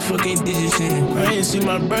get them fucking digits in. I ain't see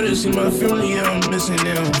my brother, see my family, yeah, I'm missing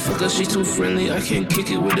them. Fuck her, she too friendly, I can't kick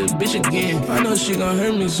it with a bitch again. I know she gon'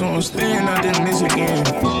 hurt me, so I'm staying out there Mexican.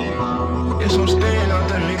 Yes, I'm staying out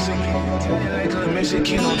there Mexican. Tell you like a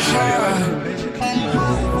Mexican, I'm high.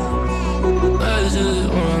 That's just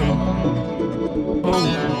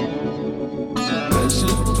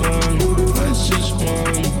That's just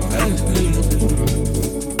one.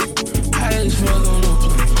 High as fuck on the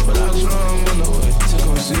plane, but I swear I'm on the way to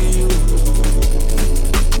go see you.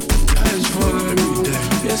 High as fuck every day.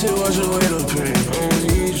 Yes, it wash away the pain. I don't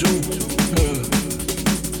need you.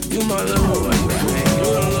 You my lover, why you fake? You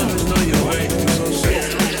don't love me, no you ain't. You so sick.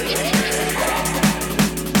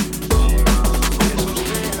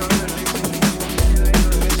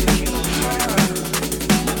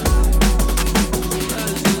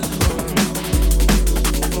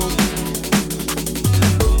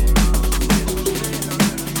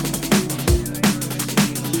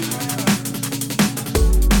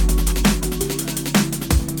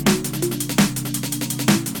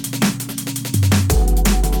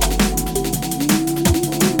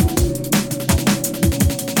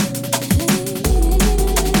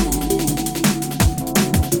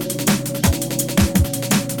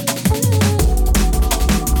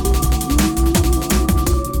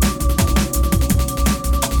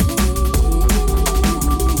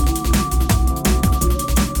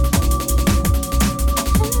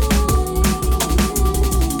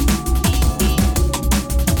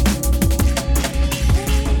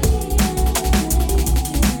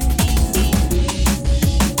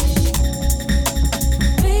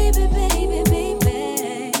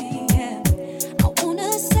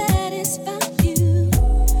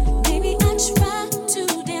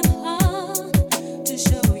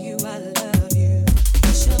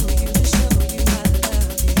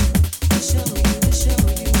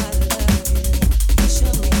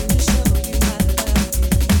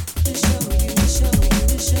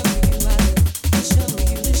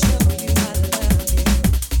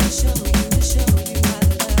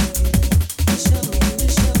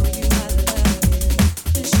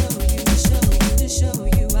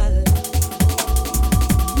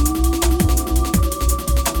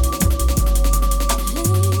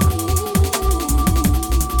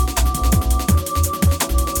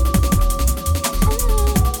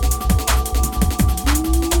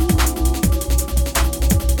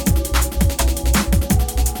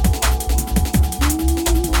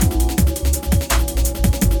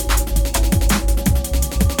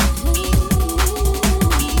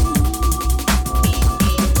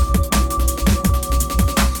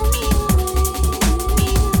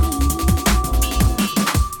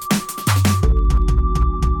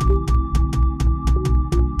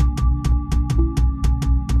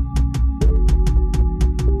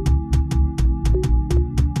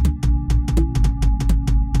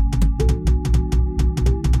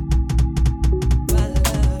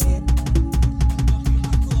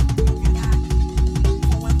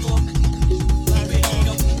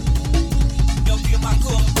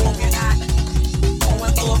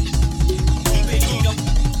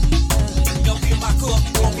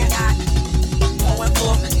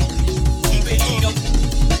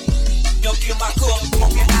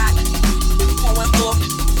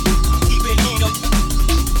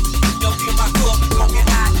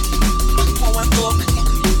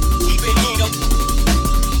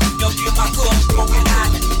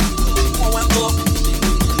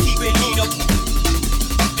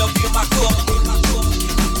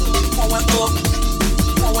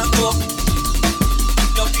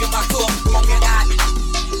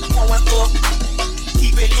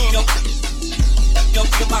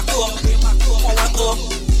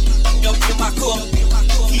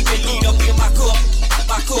 Keep it lean up in my cup.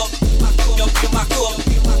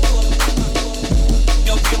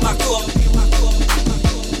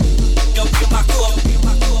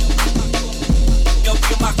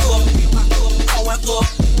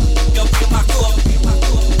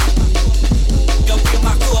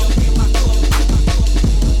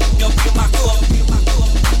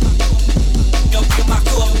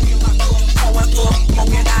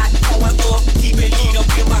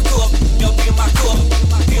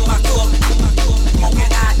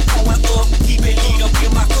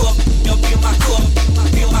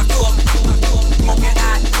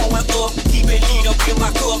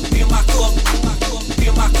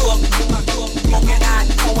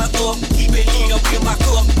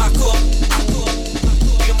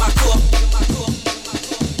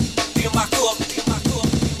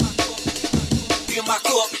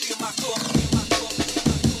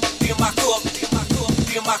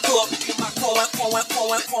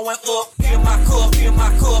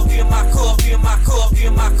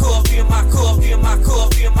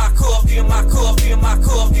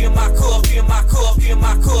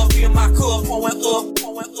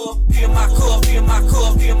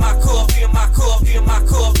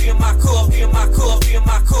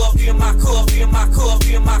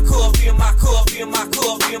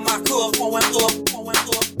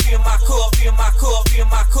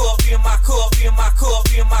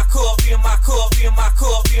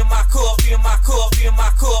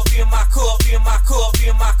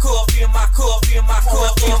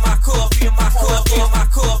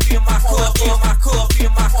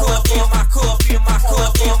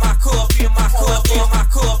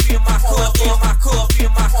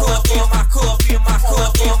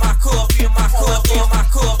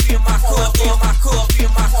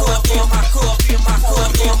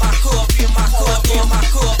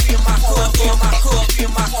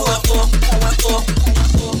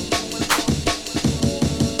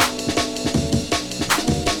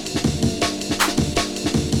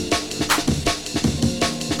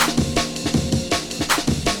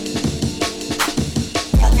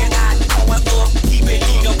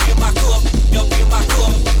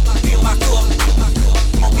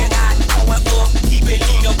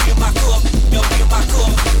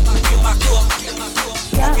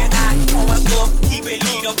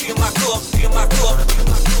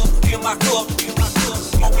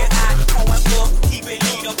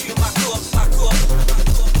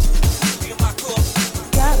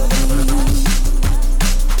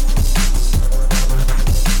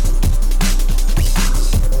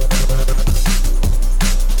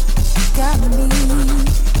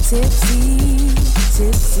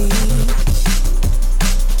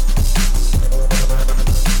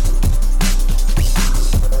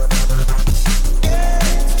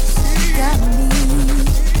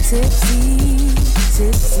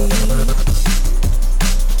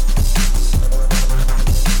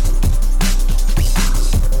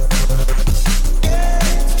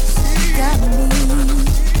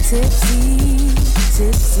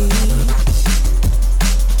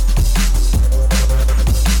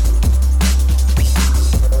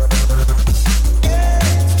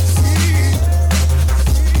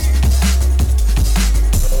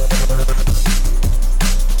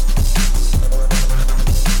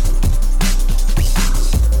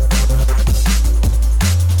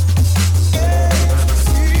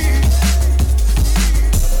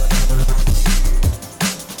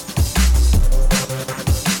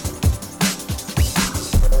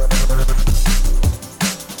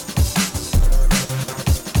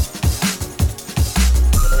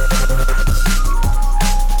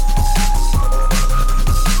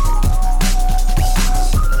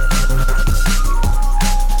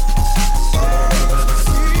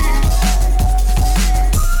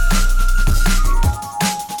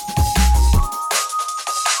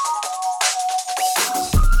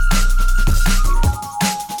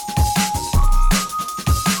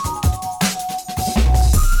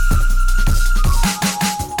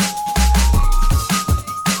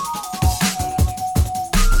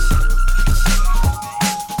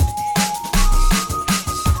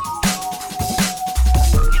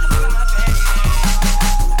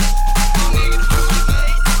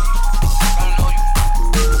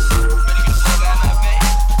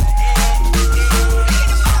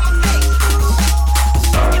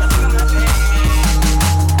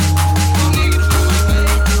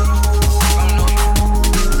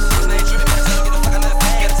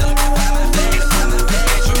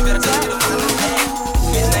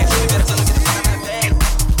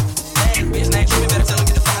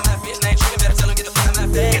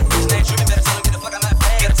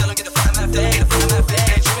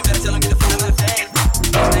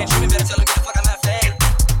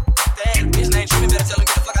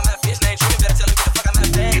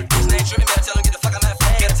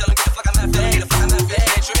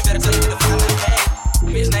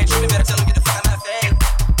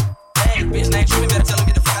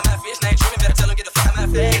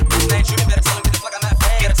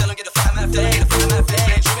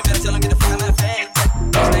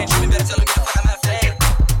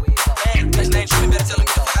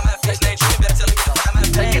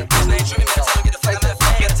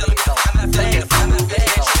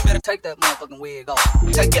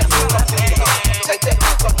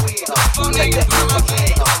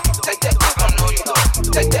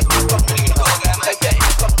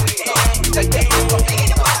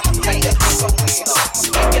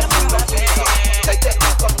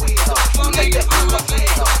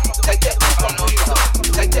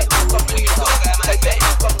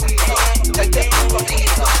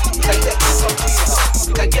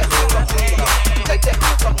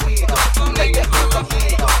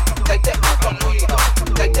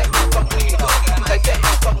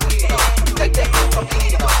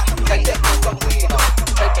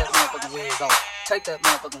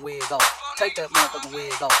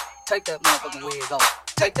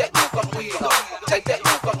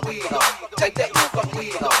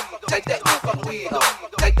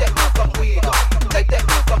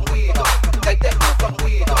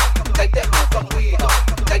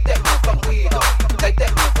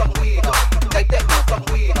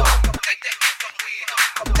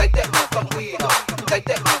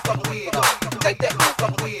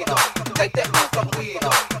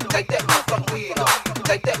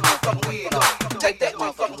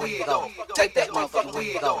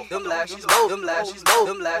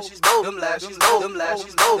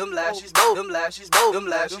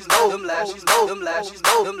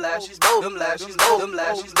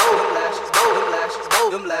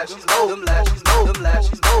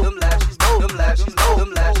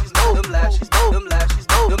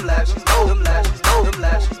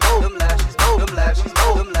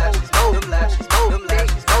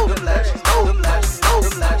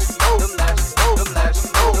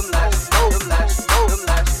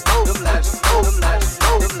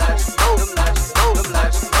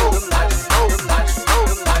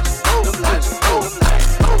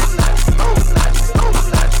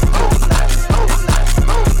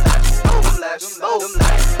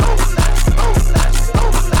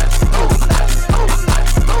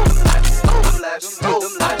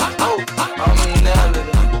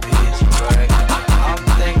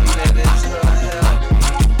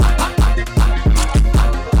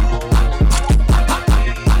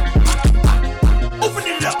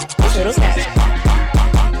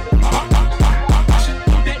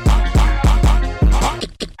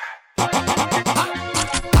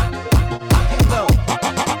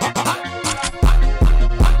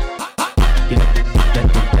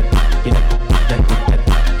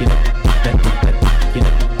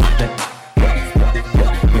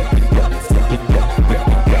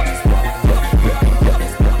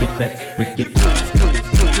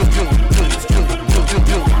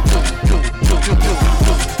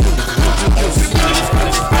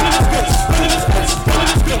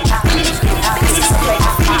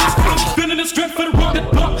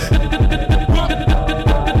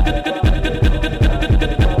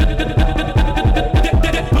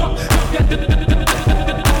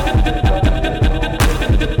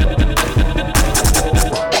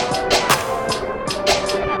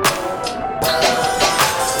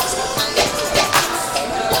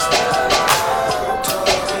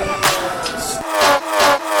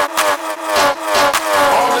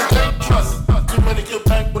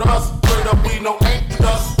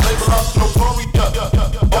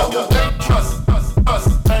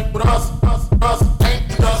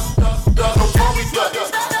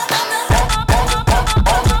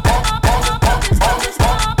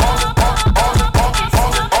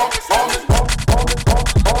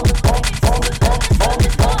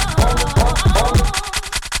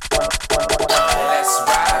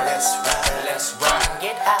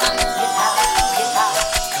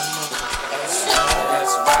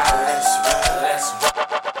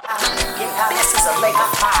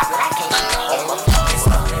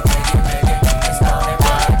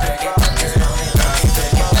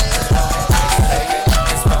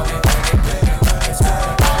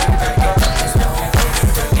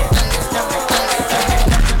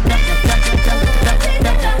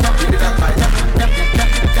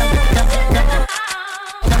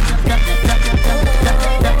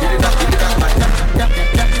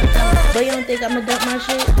 think I'ma dump my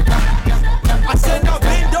shit? I said no,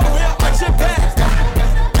 bend over here, arch your back.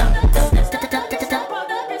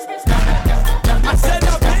 I said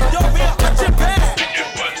no, bend over here, arch your back.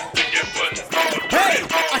 Hey,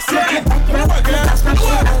 I said, work girl, hey, I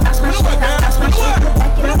said,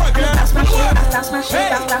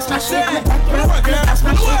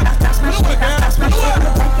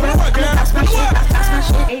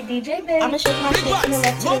 Hey DJ babe, I'ma shake my shit from the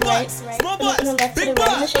left to the right. Small butts, From the left to the big right.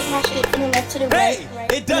 I'ma butts. shake my shit from the left to the right.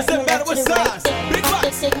 Hey, it doesn't matter what size. Big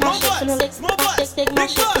butts, small butts, small butts, big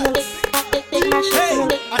butts. Hey,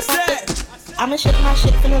 I said, I'ma shake my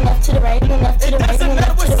shit from the left to the right, from the left to the right, from the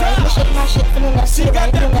left to the right. I'ma shake my shit from the left to the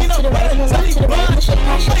right, from the left to the right, from the left to the right. I'ma shake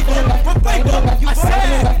my shit from the left to the right, from the left to the right, from the left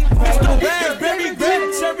to the right. it's the raspberry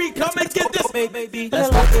red cherry. Come and get this, baby. From the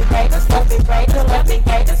left to right, left to right, from the left to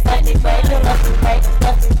right, left to right, from the left to right,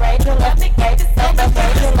 left to right, from the left to right, left to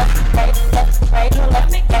right, from the left to right, left to right, from the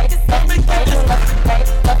left to right, left to right,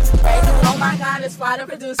 from the left to right. Oh my God, it's Spider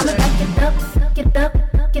Producer. I'ma back it up,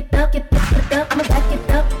 get up, get up, get up. I'ma back it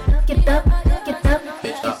up, get up, get up, get up,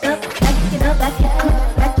 back it up, back it up,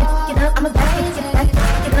 back it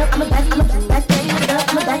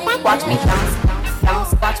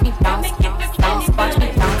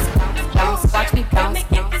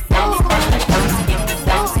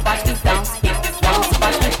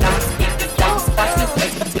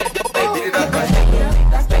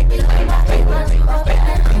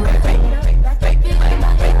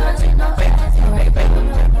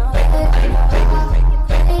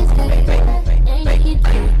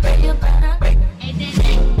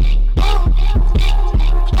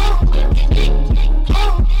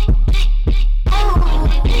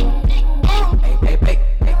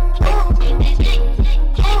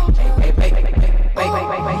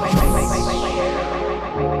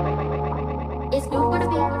Got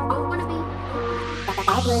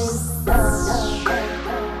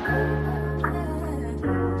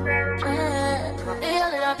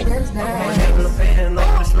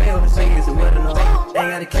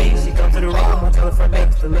a key, she come to the room. I tell her front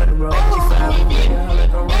next to let her roll. She fly with me, I let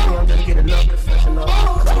her ring. I'm just getting enough professional.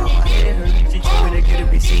 I told my head, she told me to get a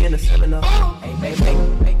BC in the seminar. Hey, baby,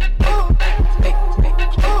 hey,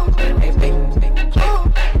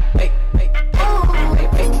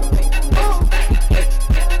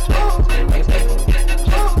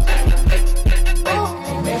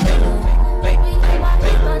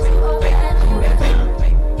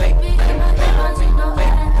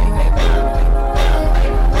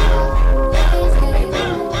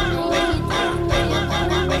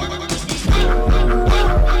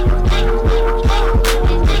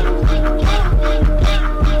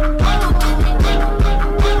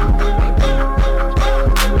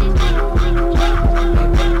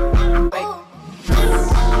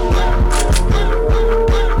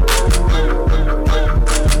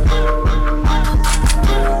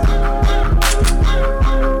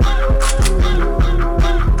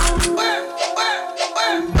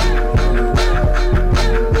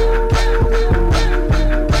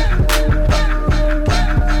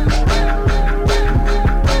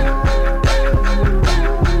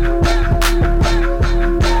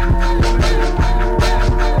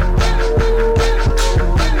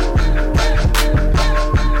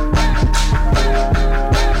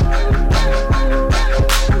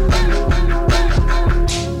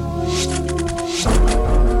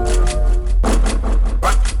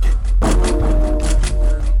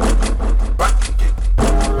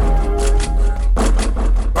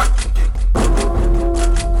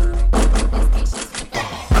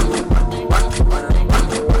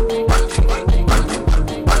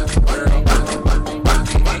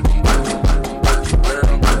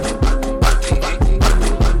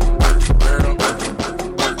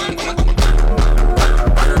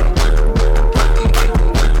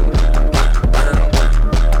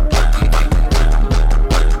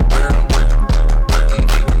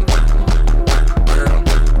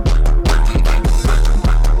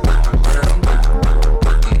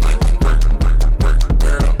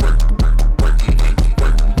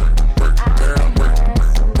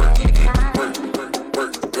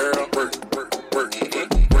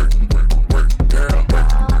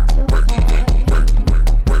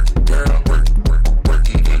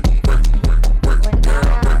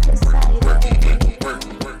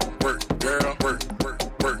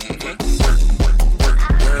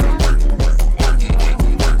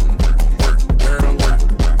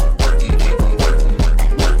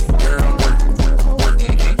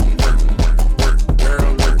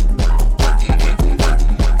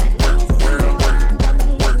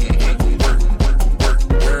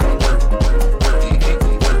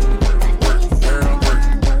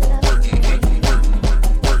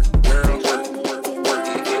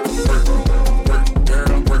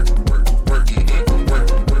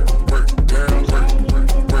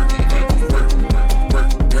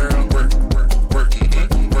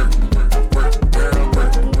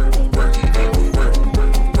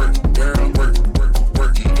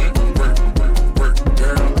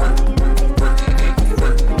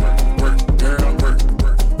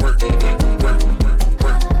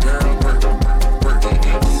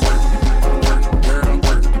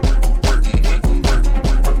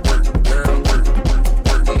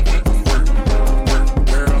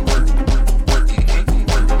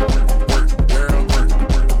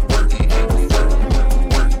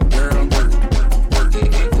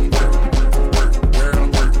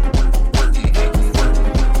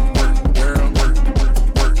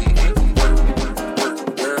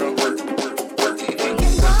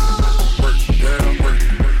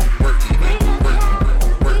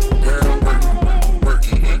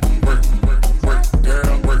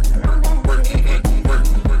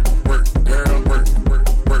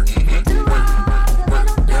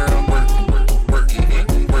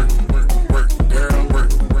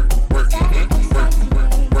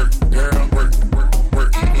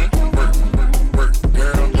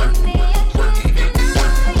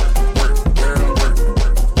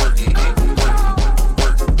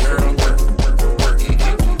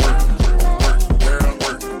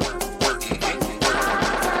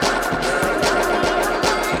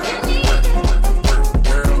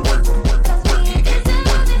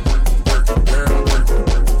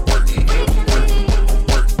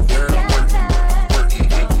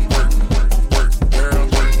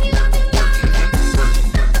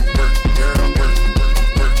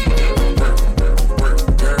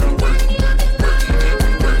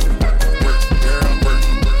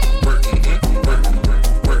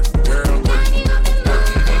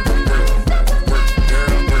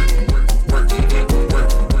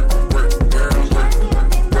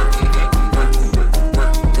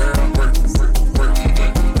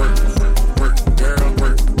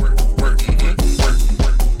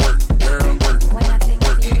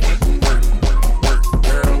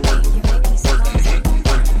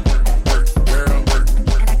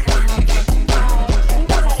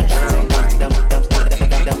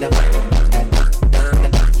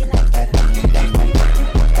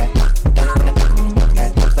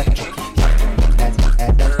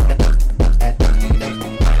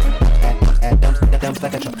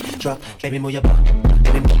 move your butt.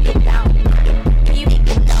 Baby, move it down. You make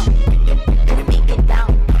it down. Make it down.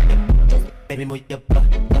 Baby, move your butt.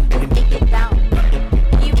 Baby, make it down.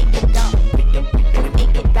 You make it down. Make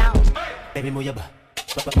it down. Baby, move your butt.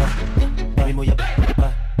 Baby, move your butt.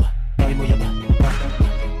 Baby, move your butt.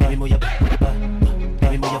 Baby, move your butt.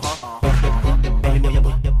 Baby, move your butt. Baby, move your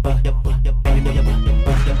butt. Baby, move your butt.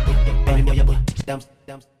 Baby, move your butt. Dumps,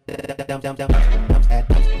 dumps, dumps, dumps, dumps, dumps,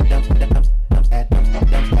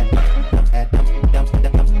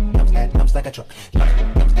 dumps like a truck.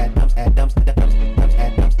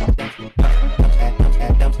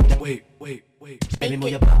 Wait, wait, wait. Baby, move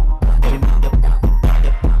your butt. Baby, move your butt.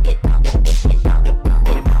 Get down, get down, get down, get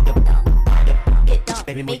down, get down.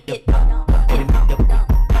 Baby, move your butt. Baby, move your butt.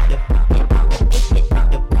 Get down, get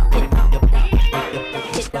down, get down,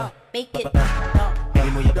 get down, make it down.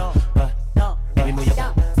 Baby, move your butt. Baby, move your butt. Baby, move your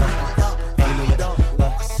butt. Baby, move your butt.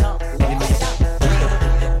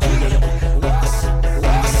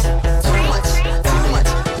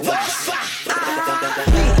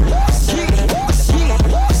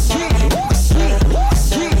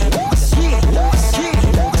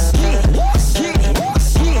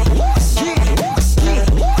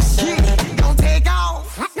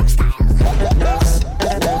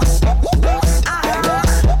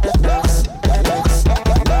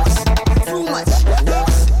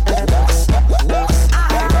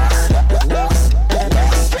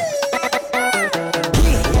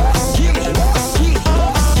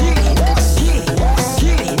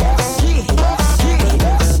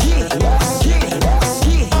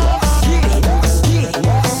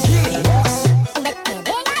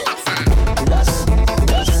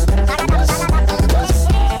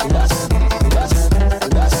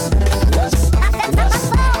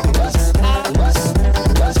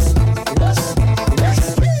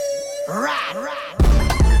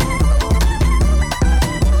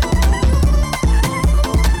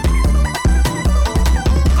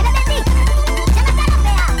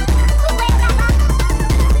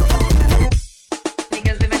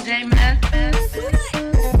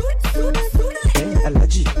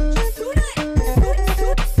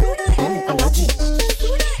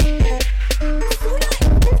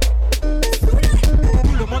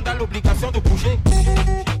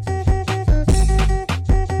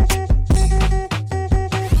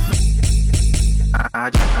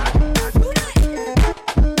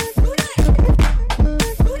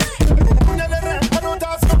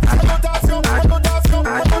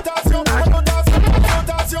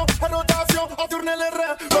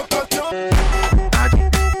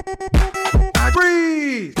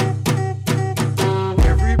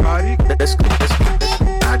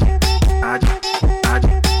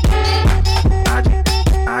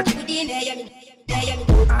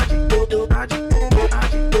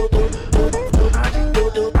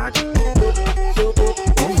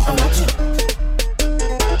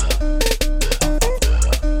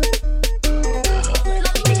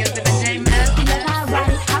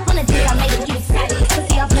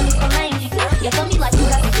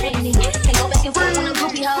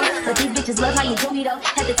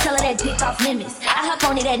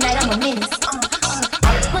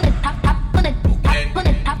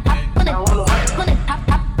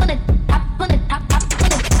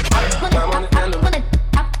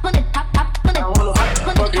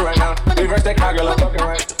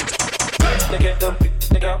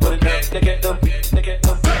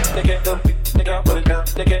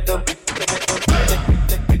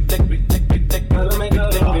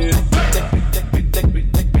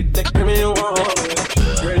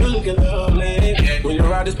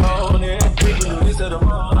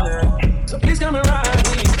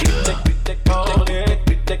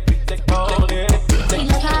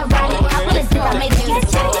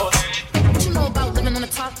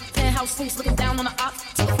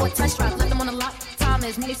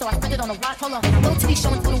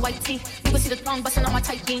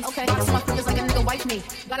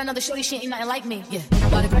 Shorty, she ain't nothing like me. Yeah,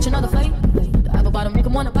 gotta catch another fight. The apple bottom make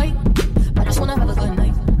him wanna bite. I just wanna have a good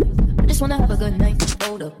night. I just wanna have a good night.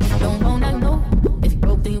 Hold up, don't know, not know. If you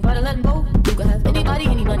broke, then you gotta let him go. You can have anybody,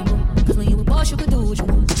 anybody. Cause when you a boss, you can do what you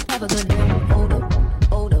want. Have a good night. Hold up,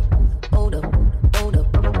 hold up, hold up, hold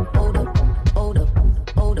up, hold up, hold up, hold up,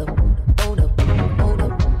 hold up, hold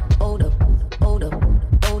up, hold up, hold up,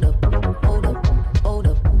 hold up, hold up, hold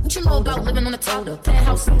up. What you know about living on the top?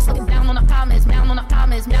 Penthouse suites, looking down on the comments, down on the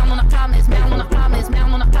comments, down on the comments, down on the comments,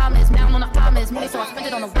 down on the comments, down on the comments. Money, so I spend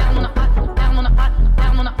it on the down on the hot, down on the hot,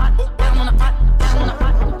 down on the hot, down on the hot, down on the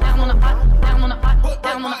hot, down on the hot, down on the hot,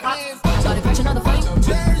 down on the hot. Started catching another fight.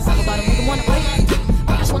 Talk about it, make him wanna fight.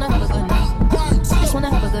 I just wanna have a good night. I just wanna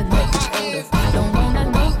have a good night. Don't know, not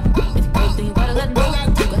know. If you broke, then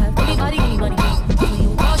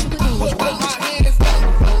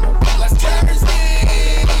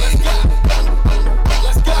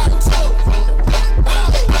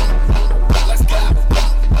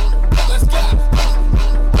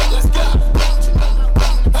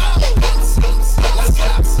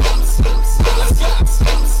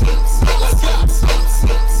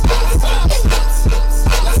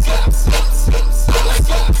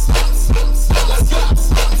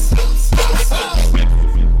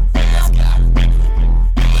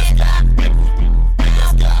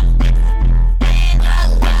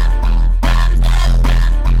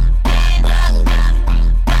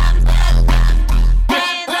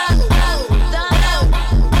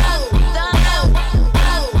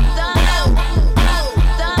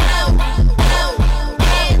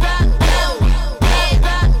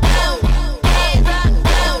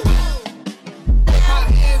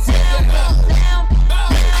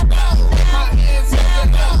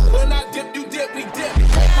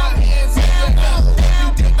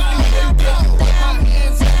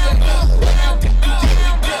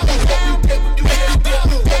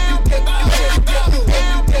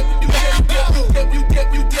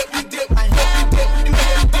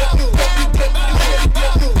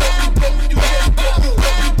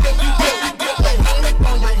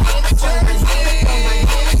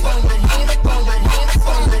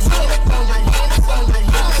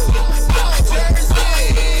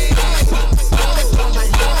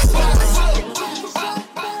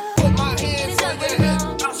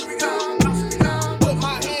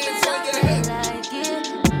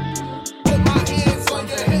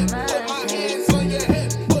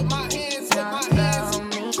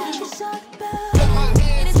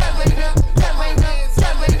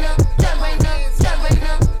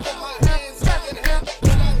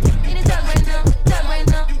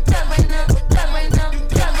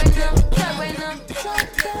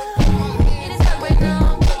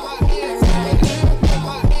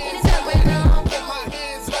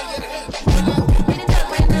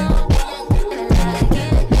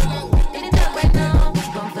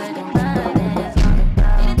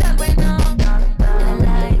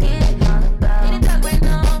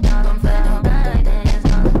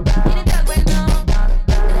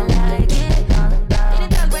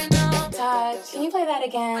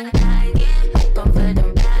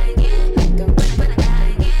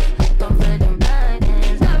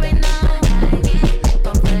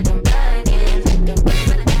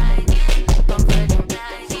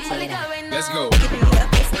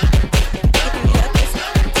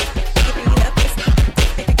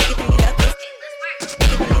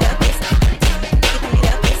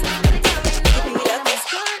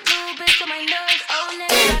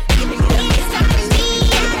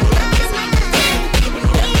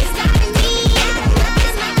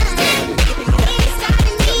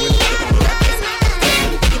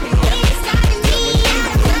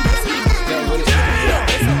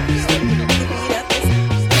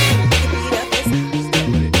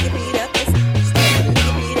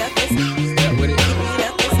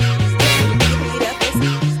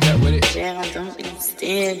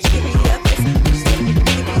understand you.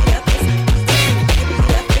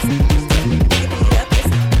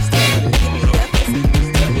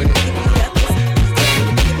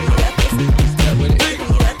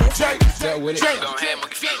 With it. Go ahead, move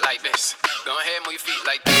your feet like this. Go ahead, move your feet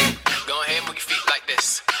like this. Go ahead, move your feet like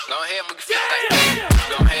this. Go ahead, move your feet like this.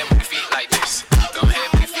 Go ahead, move your feet like this.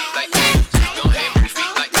 Go ahead, move your feet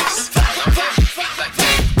like this. Go ahead,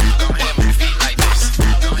 move your feet like this. Go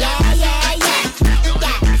ahead, move your feet like this. Go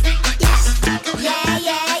ahead, move your feet like this. Go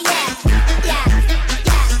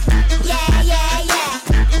ahead, move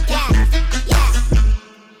your feet like this.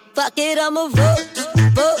 Fuck it, I'ma vote.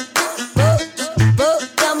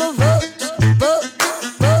 I'ma vote.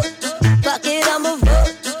 Fuck it, I'ma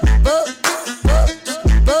vote.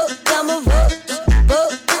 I'ma vote.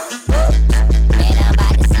 Man, I'm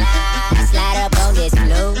about to slide up on this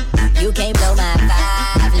floor. You can't blow my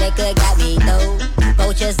vibe, liquor got me low.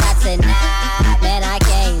 Vultures out tonight, man, I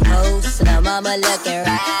can't post. The mama looking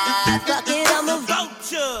right. Fuck it, I'm a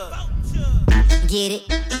vulture. Get it,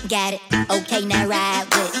 got it, okay, now ride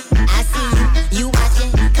with it. I see you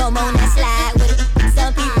watching, come on and slide with it.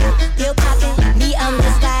 Some people pill popping, me I'm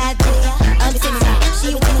the slide with it. I'm sitting out, she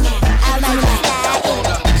winning out, I'm like the slide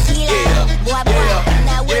with it. She like, boy,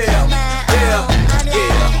 now with your mind on. I'm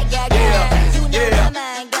like, girl, you know my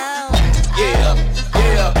mind gone. Give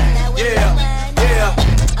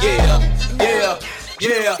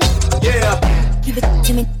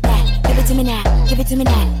it to me now, give it to me now, give it to me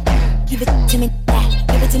now. Give it to me now,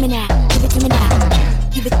 give it to me now, give it to me now.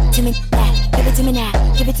 Give it to me now, give it to me now,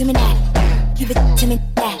 give it to me now. Give it to me now,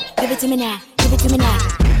 give it to me now, give it to me now.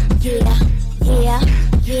 Yeah, yeah, yeah, yeah,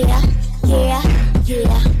 yeah, yeah, yeah,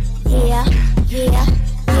 yeah, yeah, yeah, yeah,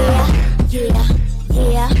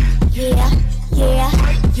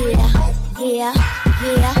 yeah, yeah,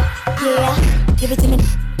 yeah. Give it to me,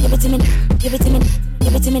 give it to me, give it to me,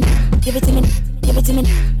 give it to me, give it to me, give it to me,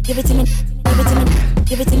 give it to me, give it to me,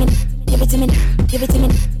 give it to me. Give it to me, give it to me,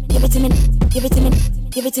 give it to me, give it to me,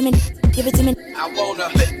 give it to me, give it to me. I wanna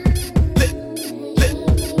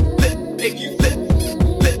make you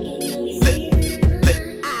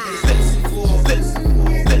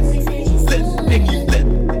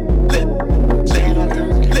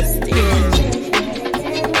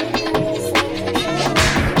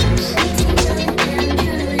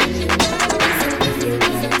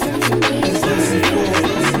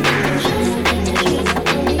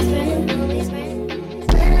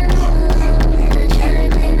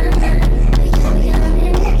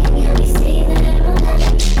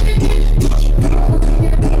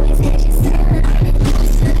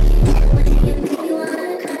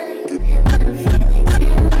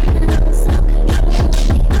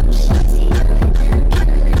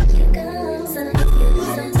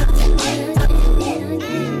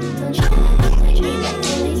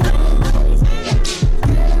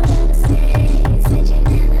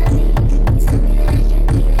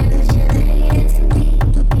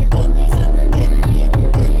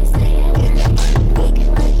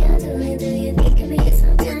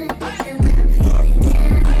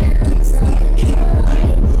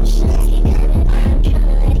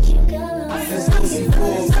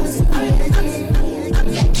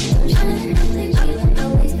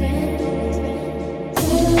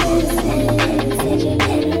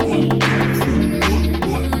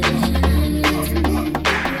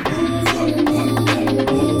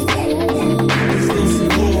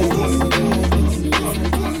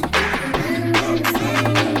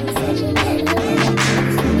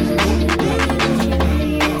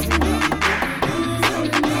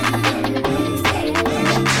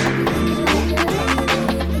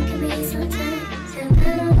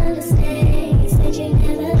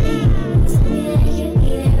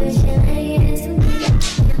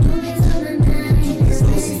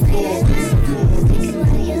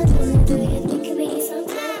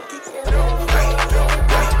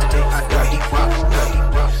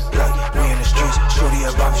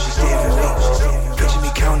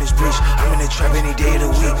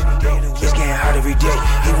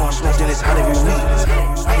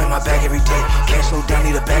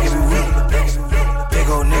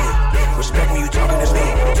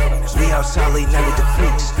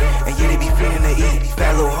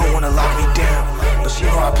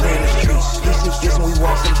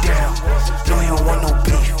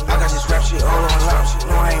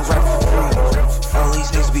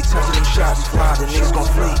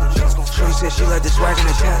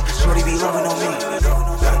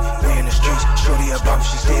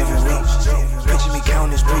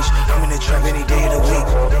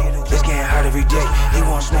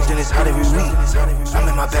hot every week. I'm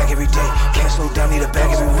in my bag every day. Can't slow down, need a bag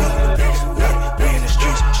every week. We in the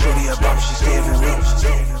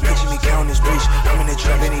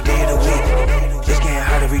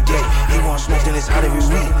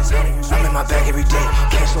I'm in my bag every day.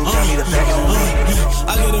 Can't slow down, need a bag every week.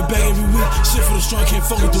 I get a bag every week. Shit for the strong, can't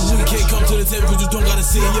fuck with the weak. Can't come to the table cause you don't gotta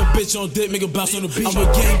see your bitch on dick, make a bounce on the beach. I'm a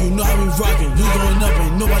gang, you know how we rockin'. We going up,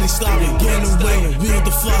 ain't nobody stopping. Getting away, we get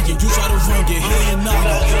the flocking. You try to run, get hit and knock.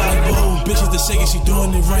 Like, whoa, bitches the shaking, she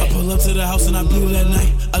doing it right. I pull up to the house and I blew that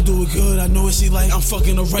night. I do it good, I know what she like. I'm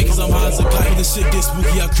fucking her right cause I'm high as a kite. This shit get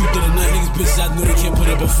spooky, I creep through the night. Niggas bitches, I know they can't put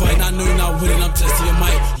up a fight. I know you're not with it, I'm testing your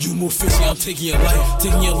mic. You move fishy, I'm taking your life.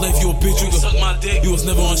 Taking your life, you a bitch, you can suck my dick. You was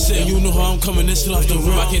never on shit, you know how I'm coming, this shit off the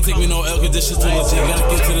roof. I can't take me no L cause this shit's too legit. Gotta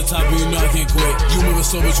get to the top and you know I can't quit. You moving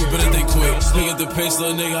so but you better think quick. Look at the pace,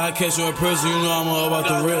 little nigga, I catch you in person, you know I'm all about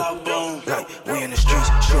the rip. Like, we in the streets,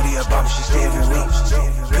 shorty a bobby, she stay every week.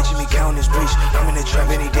 Picture me counting this breach, I'm in the trap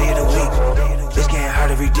any day of the week. It's getting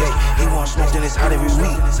hot every day, he want smoke then it's hot every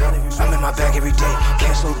week. I'm in my bag every day,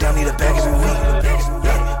 can't slow down, need a bag every week.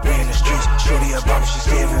 Like, we in the streets, shorty a bobby, she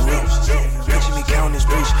stay every week. Picture me counting this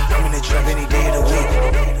breach, I'm in the trap any day of the week.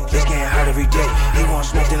 It's getting hot every day, he want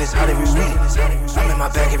smoke then it's hot every week. I'm in my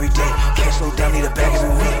bag every day, can't